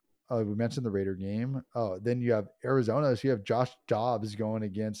see. Oh, we mentioned the Raider game. Oh, then you have Arizona. So you have Josh Dobbs going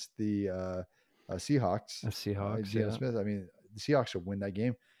against the Seahawks. Seahawks. Smith. I mean, the Seahawks should win that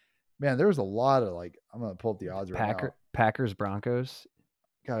game. Man, there was a lot of like. I'm gonna pull up the odds right now. Packers Broncos.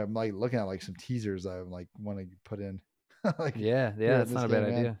 God, I'm like looking at like some teasers I like want to put in. Like yeah, that's not a bad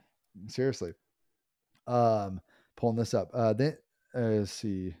idea. Seriously. Pulling this up. Then let's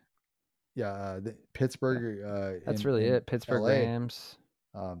see. Yeah, Pittsburgh. That's really it. Pittsburgh LA. Rams.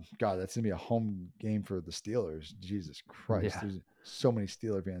 God, that's gonna be a home game for the Steelers. Jesus Christ, there's so many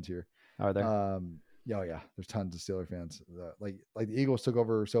Steeler fans here. Are there? Yeah, there's tons of Steeler fans. Like the Eagles took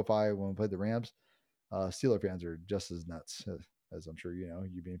over SoFi when we played the Rams. Steeler fans are just as nuts as I'm sure you know.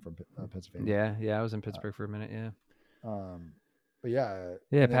 You being from Pennsylvania. Yeah, I was in Pittsburgh for a minute. Yeah. But yeah.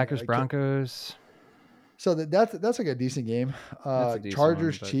 Packers Broncos. So that's like a decent game.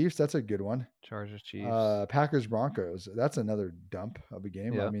 Chargers Chiefs, that's a good one. Chargers Chiefs. Packers Broncos, that's another dump of a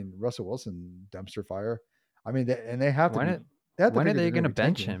game. Yep. I mean, Russell Wilson dumpster fire. I mean, they have to. When are they going to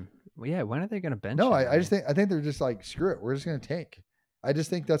bench him? Well, yeah, when are they going to bench him? No, I think they're just like screw it. We're just going to tank. I just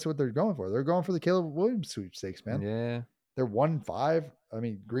think that's what they're going for. They're going for the Caleb Williams sweepstakes, man. Yeah, they're 1-5. I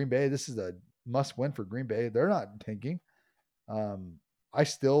mean, Green Bay. This is a must win for Green Bay. They're not tanking. I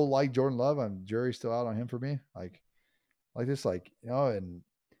still like Jordan Love. Jury's still out on him for me. Like this, and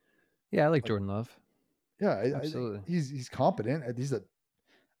yeah, I like Jordan Love. Yeah, absolutely. He's competent. I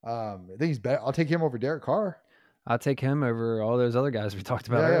think he's better. I'll take him over Derek Carr. I'll take him over all those other guys we talked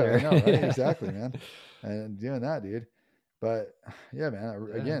about earlier. Yeah, I know, right? Exactly, man. And doing that, dude. But yeah, man.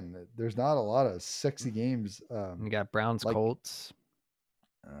 Again, there's not a lot of sexy games. You got Browns, Colts.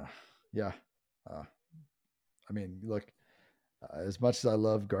 Yeah. I mean, look. As much as I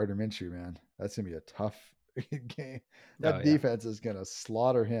love Gardner Minshew, man, that's gonna be a tough game. That defense is gonna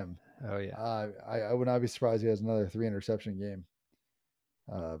slaughter him. Oh yeah. I would not be surprised if he has another 3 interception game.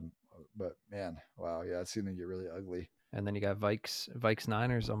 But man, wow, yeah, it's gonna get really ugly. And then you got Vikes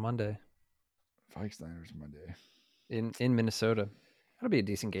Niners on Monday. Vikes Niners Monday. In Minnesota. That'll be a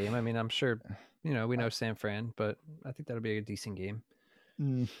decent game. I mean, I'm sure we know San Fran, but I think that'll be a decent game.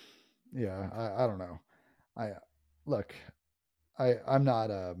 Yeah, I don't know. I'm not.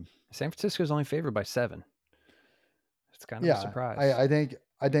 San Francisco's only favored by 7. It's kind of a surprise. I think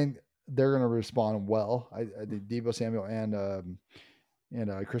they're going to respond well. I think Deebo Samuel and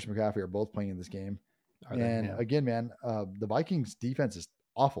Chris McCaffrey are both playing in this game. Again, man, the Vikings defense is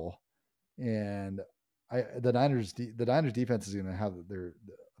awful, and the Niners defense is going to have their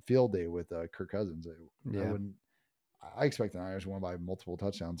field day with Kirk Cousins. I expect the Niners to win by multiple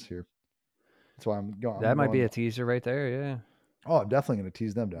touchdowns here. That's why I'm going. That might be a teaser right there. Yeah. Oh, I'm definitely going to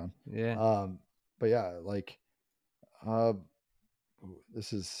tease them down. Yeah. But yeah,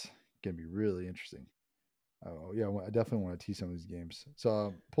 this is going to be really interesting. Oh yeah, I definitely want to tease some of these games.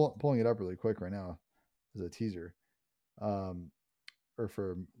 So pulling it up really quick right now as a teaser, or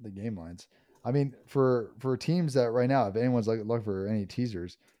for the game lines. I mean, for teams that right now, if anyone's looking for any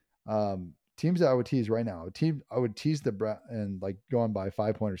teasers, teams that I would tease right now, I would tease and going by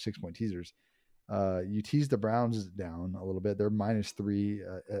 5-point or 6-point teasers. You tease the Browns down a little bit. They're -3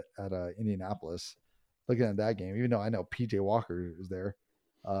 at Indianapolis. Looking at that game, even though I know PJ Walker is there,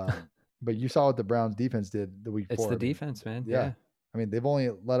 but you saw what the Browns defense did the week before. It's the defense, man. Yeah. I mean, they've only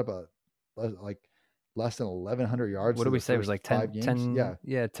let up less than 1,100 yards. What did we say? It was like 10 games?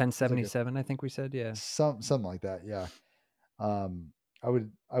 1077. I think we said, yeah, something like that. Yeah. I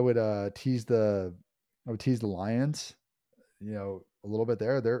would tease the Lions. A little bit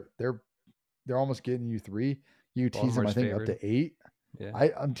there. They're almost getting you 3. You tease them, I think, up to 8. Yeah.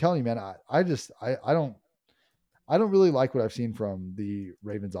 I'm telling you, man, I don't really like what I've seen from the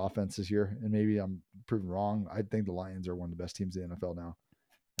Ravens offense this year, and maybe I'm proven wrong. I think the Lions are one of the best teams in the NFL now.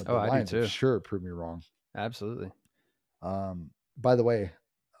 Oh, The I do Lions have too. sure proved me wrong. Absolutely. By the way,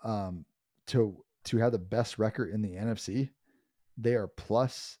 to have the best record in the NFC, they are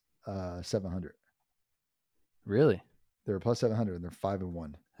plus 700. Really? They're plus 700 and they're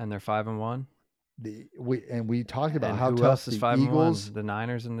 5-1. And they're 5-1. We talked about And how who else tough is the 5-1? Eagles. The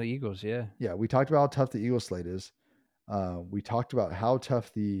Niners and the Eagles. Yeah. Yeah, we talked about how tough the Eagles slate is. We talked about how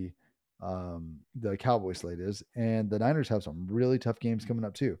tough the Cowboy slate is, and the Niners have some really tough games coming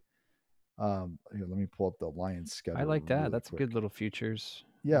up too. Here, let me pull up the Lions I schedule like that. really That's a good quick. little futures.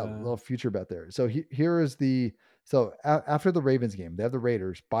 Yeah, a little future bet there. So here is the after the Ravens game, they have the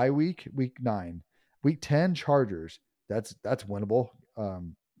Raiders bye week 9, week 10 Chargers. That's winnable.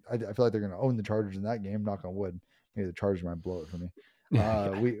 I feel like they're going to own the Chargers in that game. Knock on wood. Maybe the Chargers might blow it for me.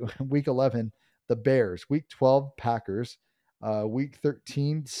 Week 11 the Bears, week 12 Packers, week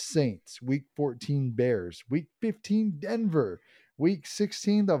 13 Saints, week 14 Bears, week 15 Denver, week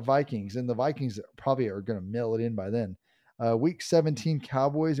 16 the Vikings, and the Vikings probably are going to mail it in by then. Week 17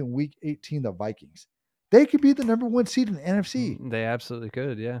 Cowboys, and week 18 the Vikings. They could be the number 1 seed in the NFC. They absolutely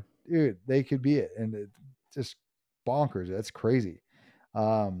could, yeah. Dude, they could be it, and it's just bonkers. That's crazy.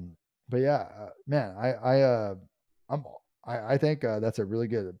 But yeah, man, I think that's a really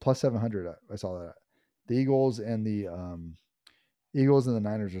good plus 700. I saw that. The Eagles and the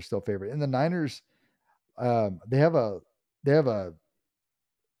Niners are still favored, and the Niners, they have a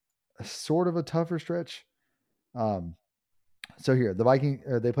sort of a tougher stretch. So here,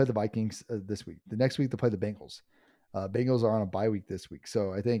 they play the Vikings this week. The next week they play the Bengals. Bengals are on a bye week this week,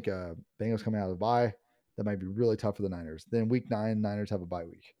 so I think Bengals coming out of the bye, that might be really tough for the Niners. Then week 9, Niners have a bye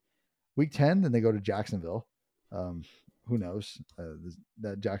week. Week 10, then they go to Jacksonville. Who knows?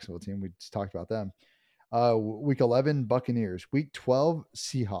 That Jacksonville team, we just talked about them. Week 11, Buccaneers. Week 12,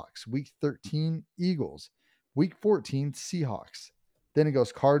 Seahawks. Week 13, Eagles. Week 14, Seahawks. Then it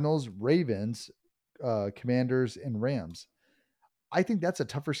goes Cardinals, Ravens, Commanders, and Rams. I think that's a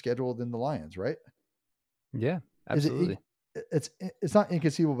tougher schedule than the Lions, right? Yeah, absolutely. It's not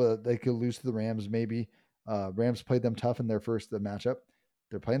inconceivable that they could lose to the Rams. Maybe Rams played them tough in their first matchup.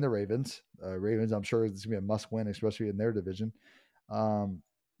 They're playing the Ravens. Ravens, I'm sure it's gonna be a must-win, especially in their division. Then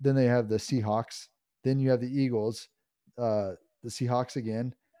they have the Seahawks. Then you have the Eagles, the Seahawks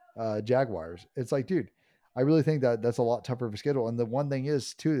again, Jaguars. It's like, dude, I really think that's a lot tougher of a schedule. And the one thing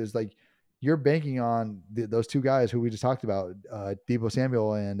is too is like you're banking on those two guys who we just talked about, Deebo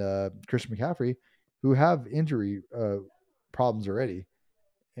Samuel and Christian McCaffrey, who have injury problems already,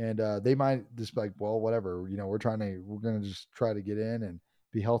 and they might just be like, well, whatever, we're gonna just try to get in and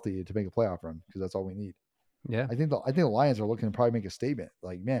be healthy to make a playoff run because that's all we need. Yeah, I think the Lions are looking to probably make a statement,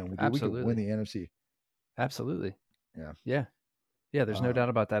 like, man, we could win the NFC. Absolutely. Yeah. Yeah, there's no doubt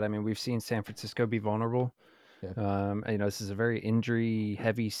about that. I mean, we've seen San Francisco be vulnerable. Yeah. This is a very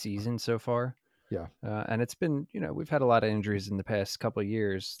injury-heavy season so far. Yeah. And it's been, we've had a lot of injuries in the past couple of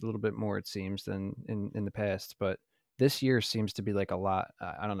years, a little bit more, it seems, than in the past. But this year seems to be like a lot.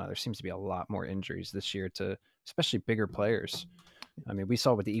 I don't know. There seems to be a lot more injuries this year to especially bigger players. I mean, we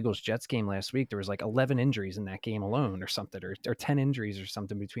saw with the Eagles-Jets game last week, there was like 11 injuries in that game alone or something, or 10 injuries or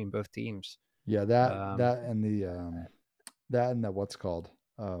something between both teams. Yeah, that and the what's called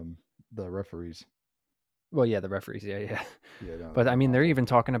the referees. Well, yeah, the referees, yeah. No, but I mean, they're even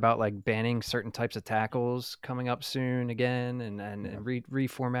talking about like banning certain types of tackles coming up soon again, and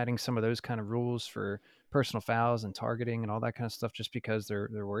reformatting some of those kind of rules for personal fouls and targeting and all that kind of stuff, just because they're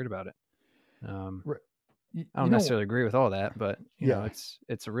worried about it. I don't necessarily agree with all that, but you know,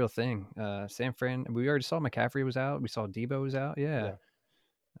 it's a real thing. San Fran, we already saw McCaffrey was out. We saw Deebo was out. Yeah.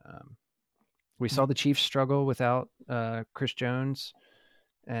 We saw the Chiefs struggle without Chris Jones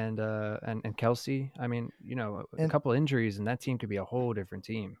and Kelsey. I mean, a couple injuries and that team could be a whole different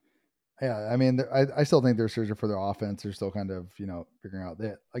team. Yeah, I mean, I still think they're searching for their offense. They're still kind of figuring out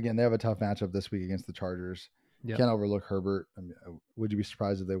that. Again, they have a tough matchup this week against the Chargers. Yep. Can't overlook Herbert. I mean, would you be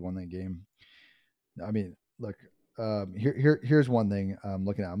surprised if they won that game? I mean, look, here's one thing I'm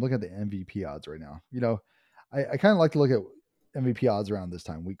looking at. I'm looking at the MVP odds right now. I kind of like to look at MVP odds around this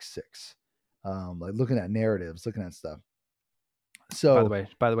time, week 6. Like looking at narratives, looking at stuff. So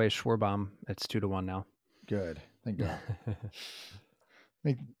by the way, Schwarbaum, it's 2-1 now. Good. Thank God.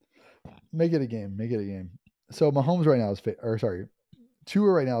 Make it a game. So Mahomes right now is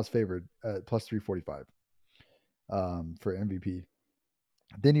Tua right now is favored at plus 345 for MVP.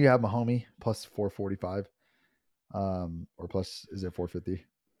 Then you have Mahomes plus 445 or plus, is it 450?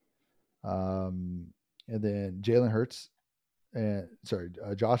 And then Jalen Hurts And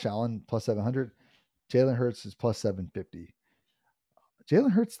Josh Allen plus 700. Jalen Hurts is plus 750.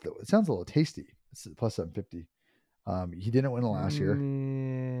 Jalen Hurts, though, it sounds a little tasty. It's plus 750. He didn't win last year.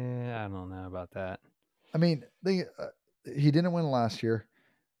 I don't know about that. I mean, he didn't win last year.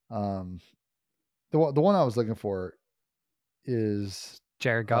 The one I was looking for is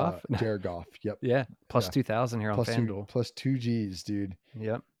Jared Goff. Jared Goff. Yep. Yeah. Plus 2,000 here on FanDuel. Plus 2 G's, dude.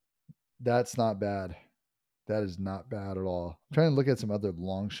 Yep. That's not bad. That is not bad at all. I'm trying to look at some other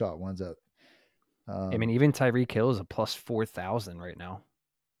long shot ones that. I mean, even Tyreek Hill is a plus 4,000 right now.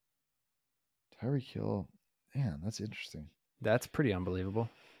 Tyreek Hill, man, that's interesting. That's pretty unbelievable.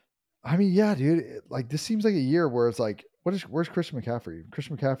 I mean, yeah, dude. Like this seems like a year where it's like, where's Christian McCaffrey?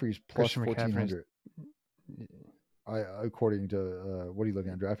 Christian McCaffrey's plus 1,400. According to what are you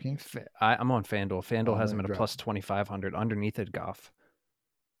looking at, DraftKings? I'm on FanDuel. FanDuel has him at a plus 2,500. Underneath it, Goff.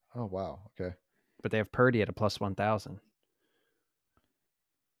 Oh wow, okay. But they have Purdy at a plus 1,000.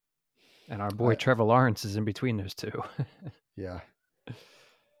 And our boy Trevor Lawrence is in between those two. Yeah.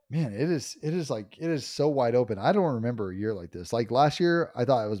 Man, it is so wide open. I don't remember a year like this. Like last year, I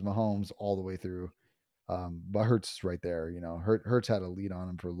thought it was Mahomes all the way through. But Hurts is right there. You know, Hurts had a lead on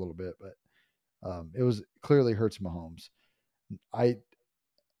him for a little bit, but it was clearly Hurts Mahomes.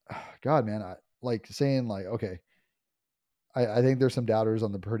 God, man, I like saying like, okay, I think there's some doubters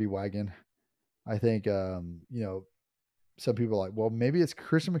on the Purdy wagon. I think, some people are like, well, maybe it's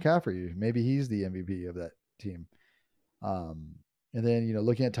Christian McCaffrey. Maybe he's the MVP of that team. And then,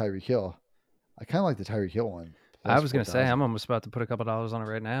 looking at Tyreek Hill, I kind of like the Tyreek Hill one. I was going to say, I'm almost about to put a couple dollars on it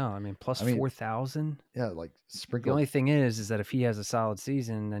right now. I mean, plus 4,000. Yeah, like sprinkle. The only thing is that if he has a solid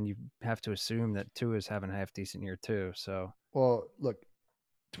season, then you have to assume that Tua is having a half decent year too. So, well, look,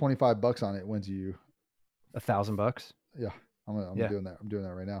 $25 on it wins you $1,000. Yeah, I'm doing that. I'm doing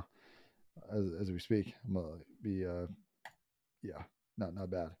that right now, as we speak. I'm gonna be, not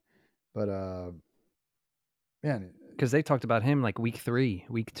bad, but man, because they talked about him like week 3,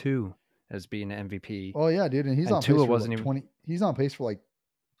 week 2 as being an MVP. Oh yeah, dude, and he's on pace for like 20. He's on pace for like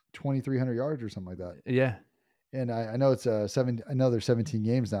 2,300 yards or something like that. Yeah, and I know it's 7. I know there's 17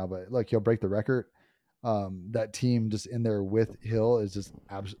 games now, but look, he'll break the record. That team just in there with Hill is just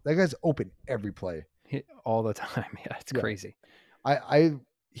that guy's open every play. All the time. Yeah, it's crazy.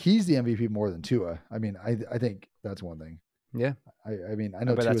 He's the MVP more than Tua. I mean, I think that's one thing. Yeah. I mean, I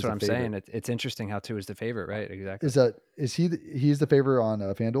know, but that's what I'm saying. It's interesting how Tua is the favorite, right? Exactly. Is he's the favorite on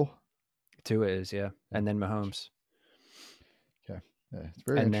FanDuel? Tua is, yeah, and then Mahomes. Okay, yeah, it's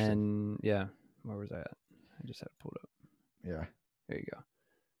very. And then where was I at? I just had it pulled up. Yeah, there you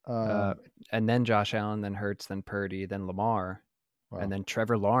go. And then Josh Allen, then Hurts, then Purdy, then Lamar. Wow. And then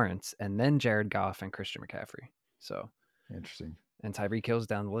Trevor Lawrence, and then Jared Goff and Christian McCaffrey. So interesting. And Tyreek Hill's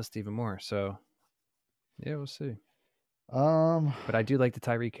down the list even more. So yeah, we'll see. But I do like the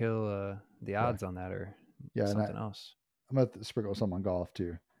Tyreek Hill. The odds on that are something else. I'm gonna sprinkle some on golf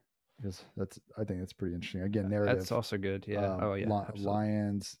too, because I think that's pretty interesting. Again, narrative. That's also good. Yeah.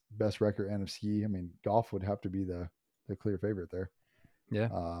 Lions best record NFC. I mean, golf would have to be the clear favorite there. Yeah.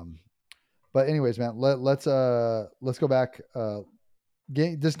 But anyways, man, let's go back.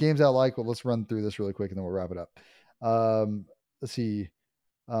 Games I like. Well, let's run through this really quick and then we'll wrap it up. Let's see.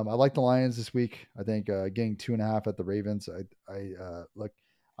 I like the Lions this week. I think getting 2.5 at the Ravens.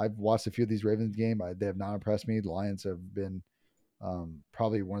 I've watched a few of these Ravens games. They have not impressed me. The Lions have been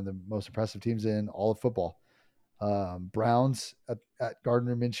probably one of the most impressive teams in all of football. Browns at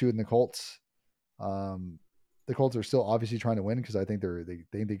Gardner Minshew and the Colts. The Colts are still obviously trying to win because I think they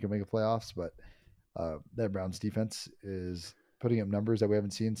think they can make the playoffs, but that Browns defense is putting up numbers that we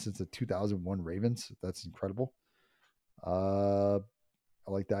haven't seen since the 2001 Ravens. That's incredible. I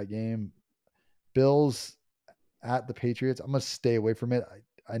like that game. Bills at the Patriots. I'm going to stay away from it.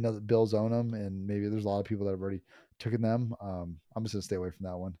 I know that Bills own them, and maybe there's a lot of people that have already taken them. I'm just going to stay away from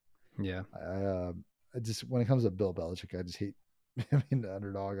that one. Yeah. I just, when it comes to Bill Belichick, I just hate the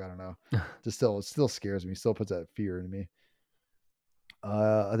underdog. I don't know. It still scares me. Still puts that fear in me.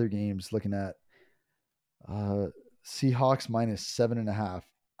 Other games, looking at Seahawks minus 7.5.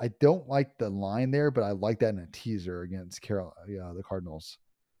 I don't like the line there, but I like that in a teaser against the Cardinals.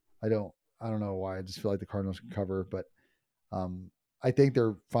 I don't know why. I just feel like the Cardinals can cover, but I think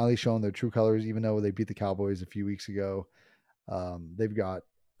they're finally showing their true colors, even though they beat the Cowboys a few weeks ago. They've got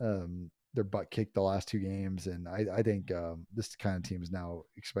their butt kicked the last 2 games, and I think this kind of team is now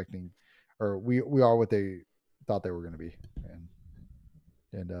expecting, or we are what they thought they were going to be,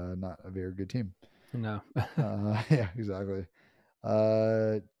 and not a very good team. No. Yeah, exactly.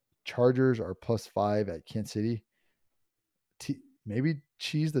 Chargers are +5 at Kansas City. Maybe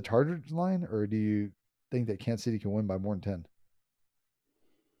cheese the Chargers line, or do you think that Kansas City can win by more than 10?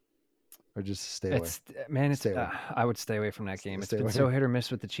 or just stay away? I would stay away from that game. It's been so hit or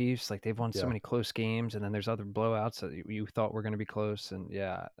miss with the Chiefs. Like they've won so many close games, and then there's other blowouts that you thought were going to be close. And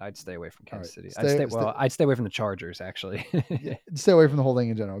yeah, I'd stay away from Kansas City. I'd stay away from the Chargers actually. Stay away from the whole thing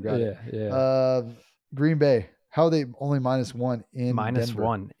in general. Got it. Yeah. Green Bay. How are they only -1 in Denver?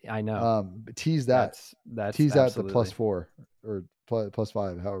 -1? I know. Tease that. That's tease that to +4 or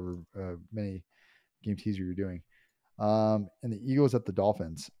 +5, however many game teaser you're doing. And the Eagles at the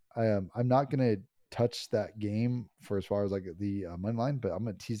Dolphins. I'm not gonna touch that game for as far as like the money line, but I'm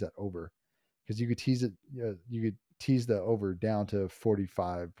gonna tease that over because you could tease it. You could tease the over down to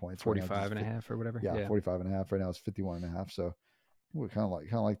 45 points, 45.5 or whatever. Yeah, 45.5. Right now it's 51.5. So we kind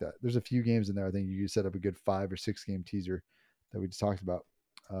of like that. There's a few games in there. I think you could set up a good 5 or 6 game teaser that we just talked about.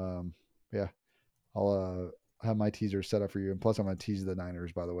 I'll have my teaser set up for you, and plus I'm gonna tease the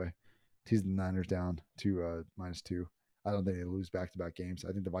Niners. By the way, tease the Niners down to -2. I don't think they lose back-to-back games.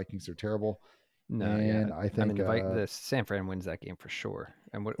 I think the Vikings are terrible. No, and I think the San Fran wins that game for sure.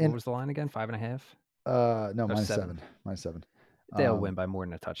 And what was the line again? 5.5? No, -7. -7. They'll win by more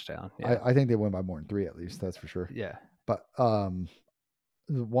than a touchdown. Yeah. I think they win by more than 3 at least. That's for sure. Yeah. But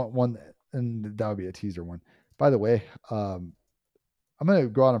one, and that would be a teaser one. By the way, I'm going to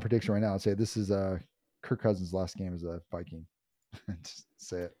go out on a prediction right now and say this is Kirk Cousins' last game as a Viking. Just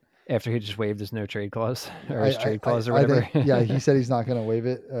say it. After he just waived his no trade clause or his trade clause or whatever. He said he's not going to waive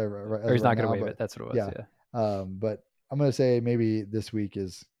it. Or he's not going to waive it. That's what it was. Yeah. But I'm going to say maybe this week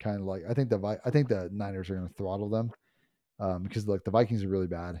is kind of like I think the Niners are going to throttle them because look, the Vikings are really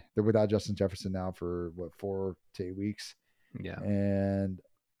bad. They're without Justin Jefferson now for 4 to 8 weeks. Yeah. And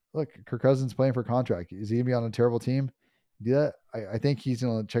look, Kirk Cousins playing for a contract. Is he going to be on a terrible team? Do that? I think he's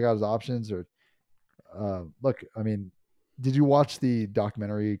going to check out his options. Or look, I mean, did you watch the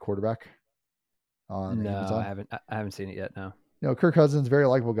documentary Quarterback on Amazon? I haven't seen it yet. No. You know, Kirk Cousins, very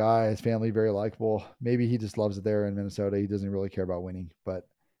likable guy. His family, very likable. Maybe he just loves it there in Minnesota. He doesn't really care about winning. But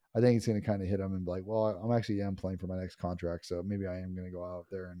I think it's going to kind of hit him and be like, well, I'm actually playing for my next contract. So maybe I am going to go out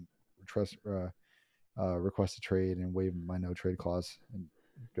there and request a trade and waive my no trade clause and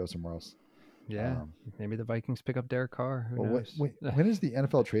go somewhere else. Yeah, maybe the Vikings pick up Derek Carr. Who knows? When is the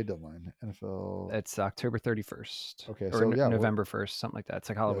NFL trade deadline? It's October 31st. Okay, so November 1st, something like that. It's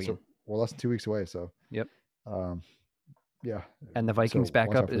like Halloween. So we're less than 2 weeks away. So yep. Yeah. And the Vikings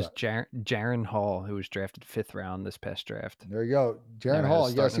backup is Jaron Hall, who was drafted 5th round this past draft. There you go, Jaron Hall.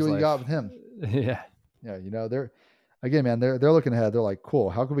 You got to see what you got with him. Yeah. Yeah, you know they're looking ahead. They're like, cool.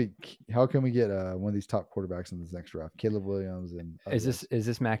 How can we get one of these top quarterbacks in this next draft? Caleb Williams and is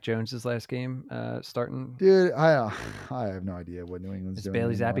this Mac Jones's last game starting? Dude, I have no idea what New England's doing. Is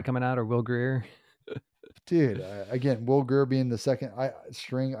Bailey Zappi coming out or Will Grier? Dude, again, Will Grier being the second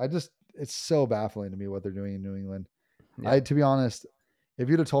string. It's so baffling to me what they're doing in New England. Yeah. To be honest, if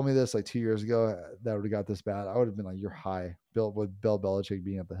you'd have told me this like 2 years ago that would have got this bad, I would have been like, you're high. With Bill Belichick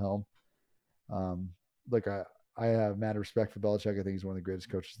being at the helm. Look, I have mad respect for Belichick. I think he's one of the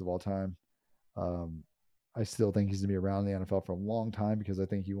greatest coaches of all time. I still think he's going to be around in the NFL for a long time because I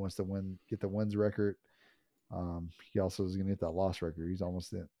think he wants to get the wins record. He also is going to get that loss record. He's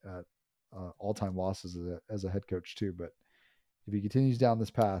almost at all-time losses as a head coach too. But if he continues down this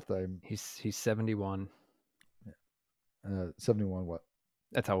path, he's 71. 71 what?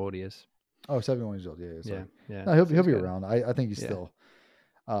 That's how old he is. Oh, 71 years old. Yeah. Yeah. No, he'll be around. I think he's still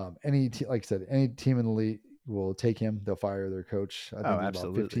like I said, any team in the league will take him. They'll fire their coach. I think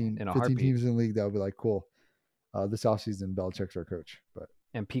absolutely. About 15 teams in the league that would be like, cool. This offseason, Belichick's our coach.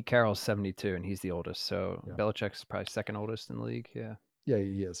 And Pete Carroll's 72, and he's the oldest. So Belichick's probably second oldest in the league. Yeah. Yeah,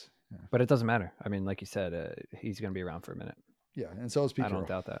 he is. Yeah. But it doesn't matter. I mean, like you said, he's going to be around for a minute. Yeah, and so is Pete Carroll. I don't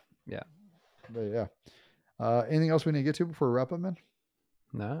doubt that. Yeah. But yeah. Anything else we need to get to before we wrap up, man?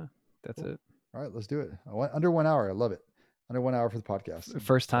 No, that's it. All right, let's do it. Under 1 hour. I love it. Under 1 hour for the podcast.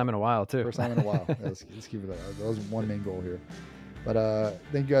 First time in a while, too. First time in a while. Let's keep it that. That was one main goal here. But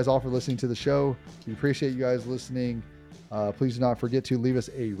thank you guys all for listening to the show. We appreciate you guys listening. Please do not forget to leave us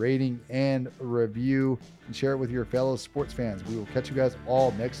a rating and a review and share it with your fellow sports fans. We will catch you guys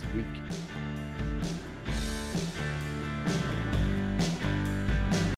all next week.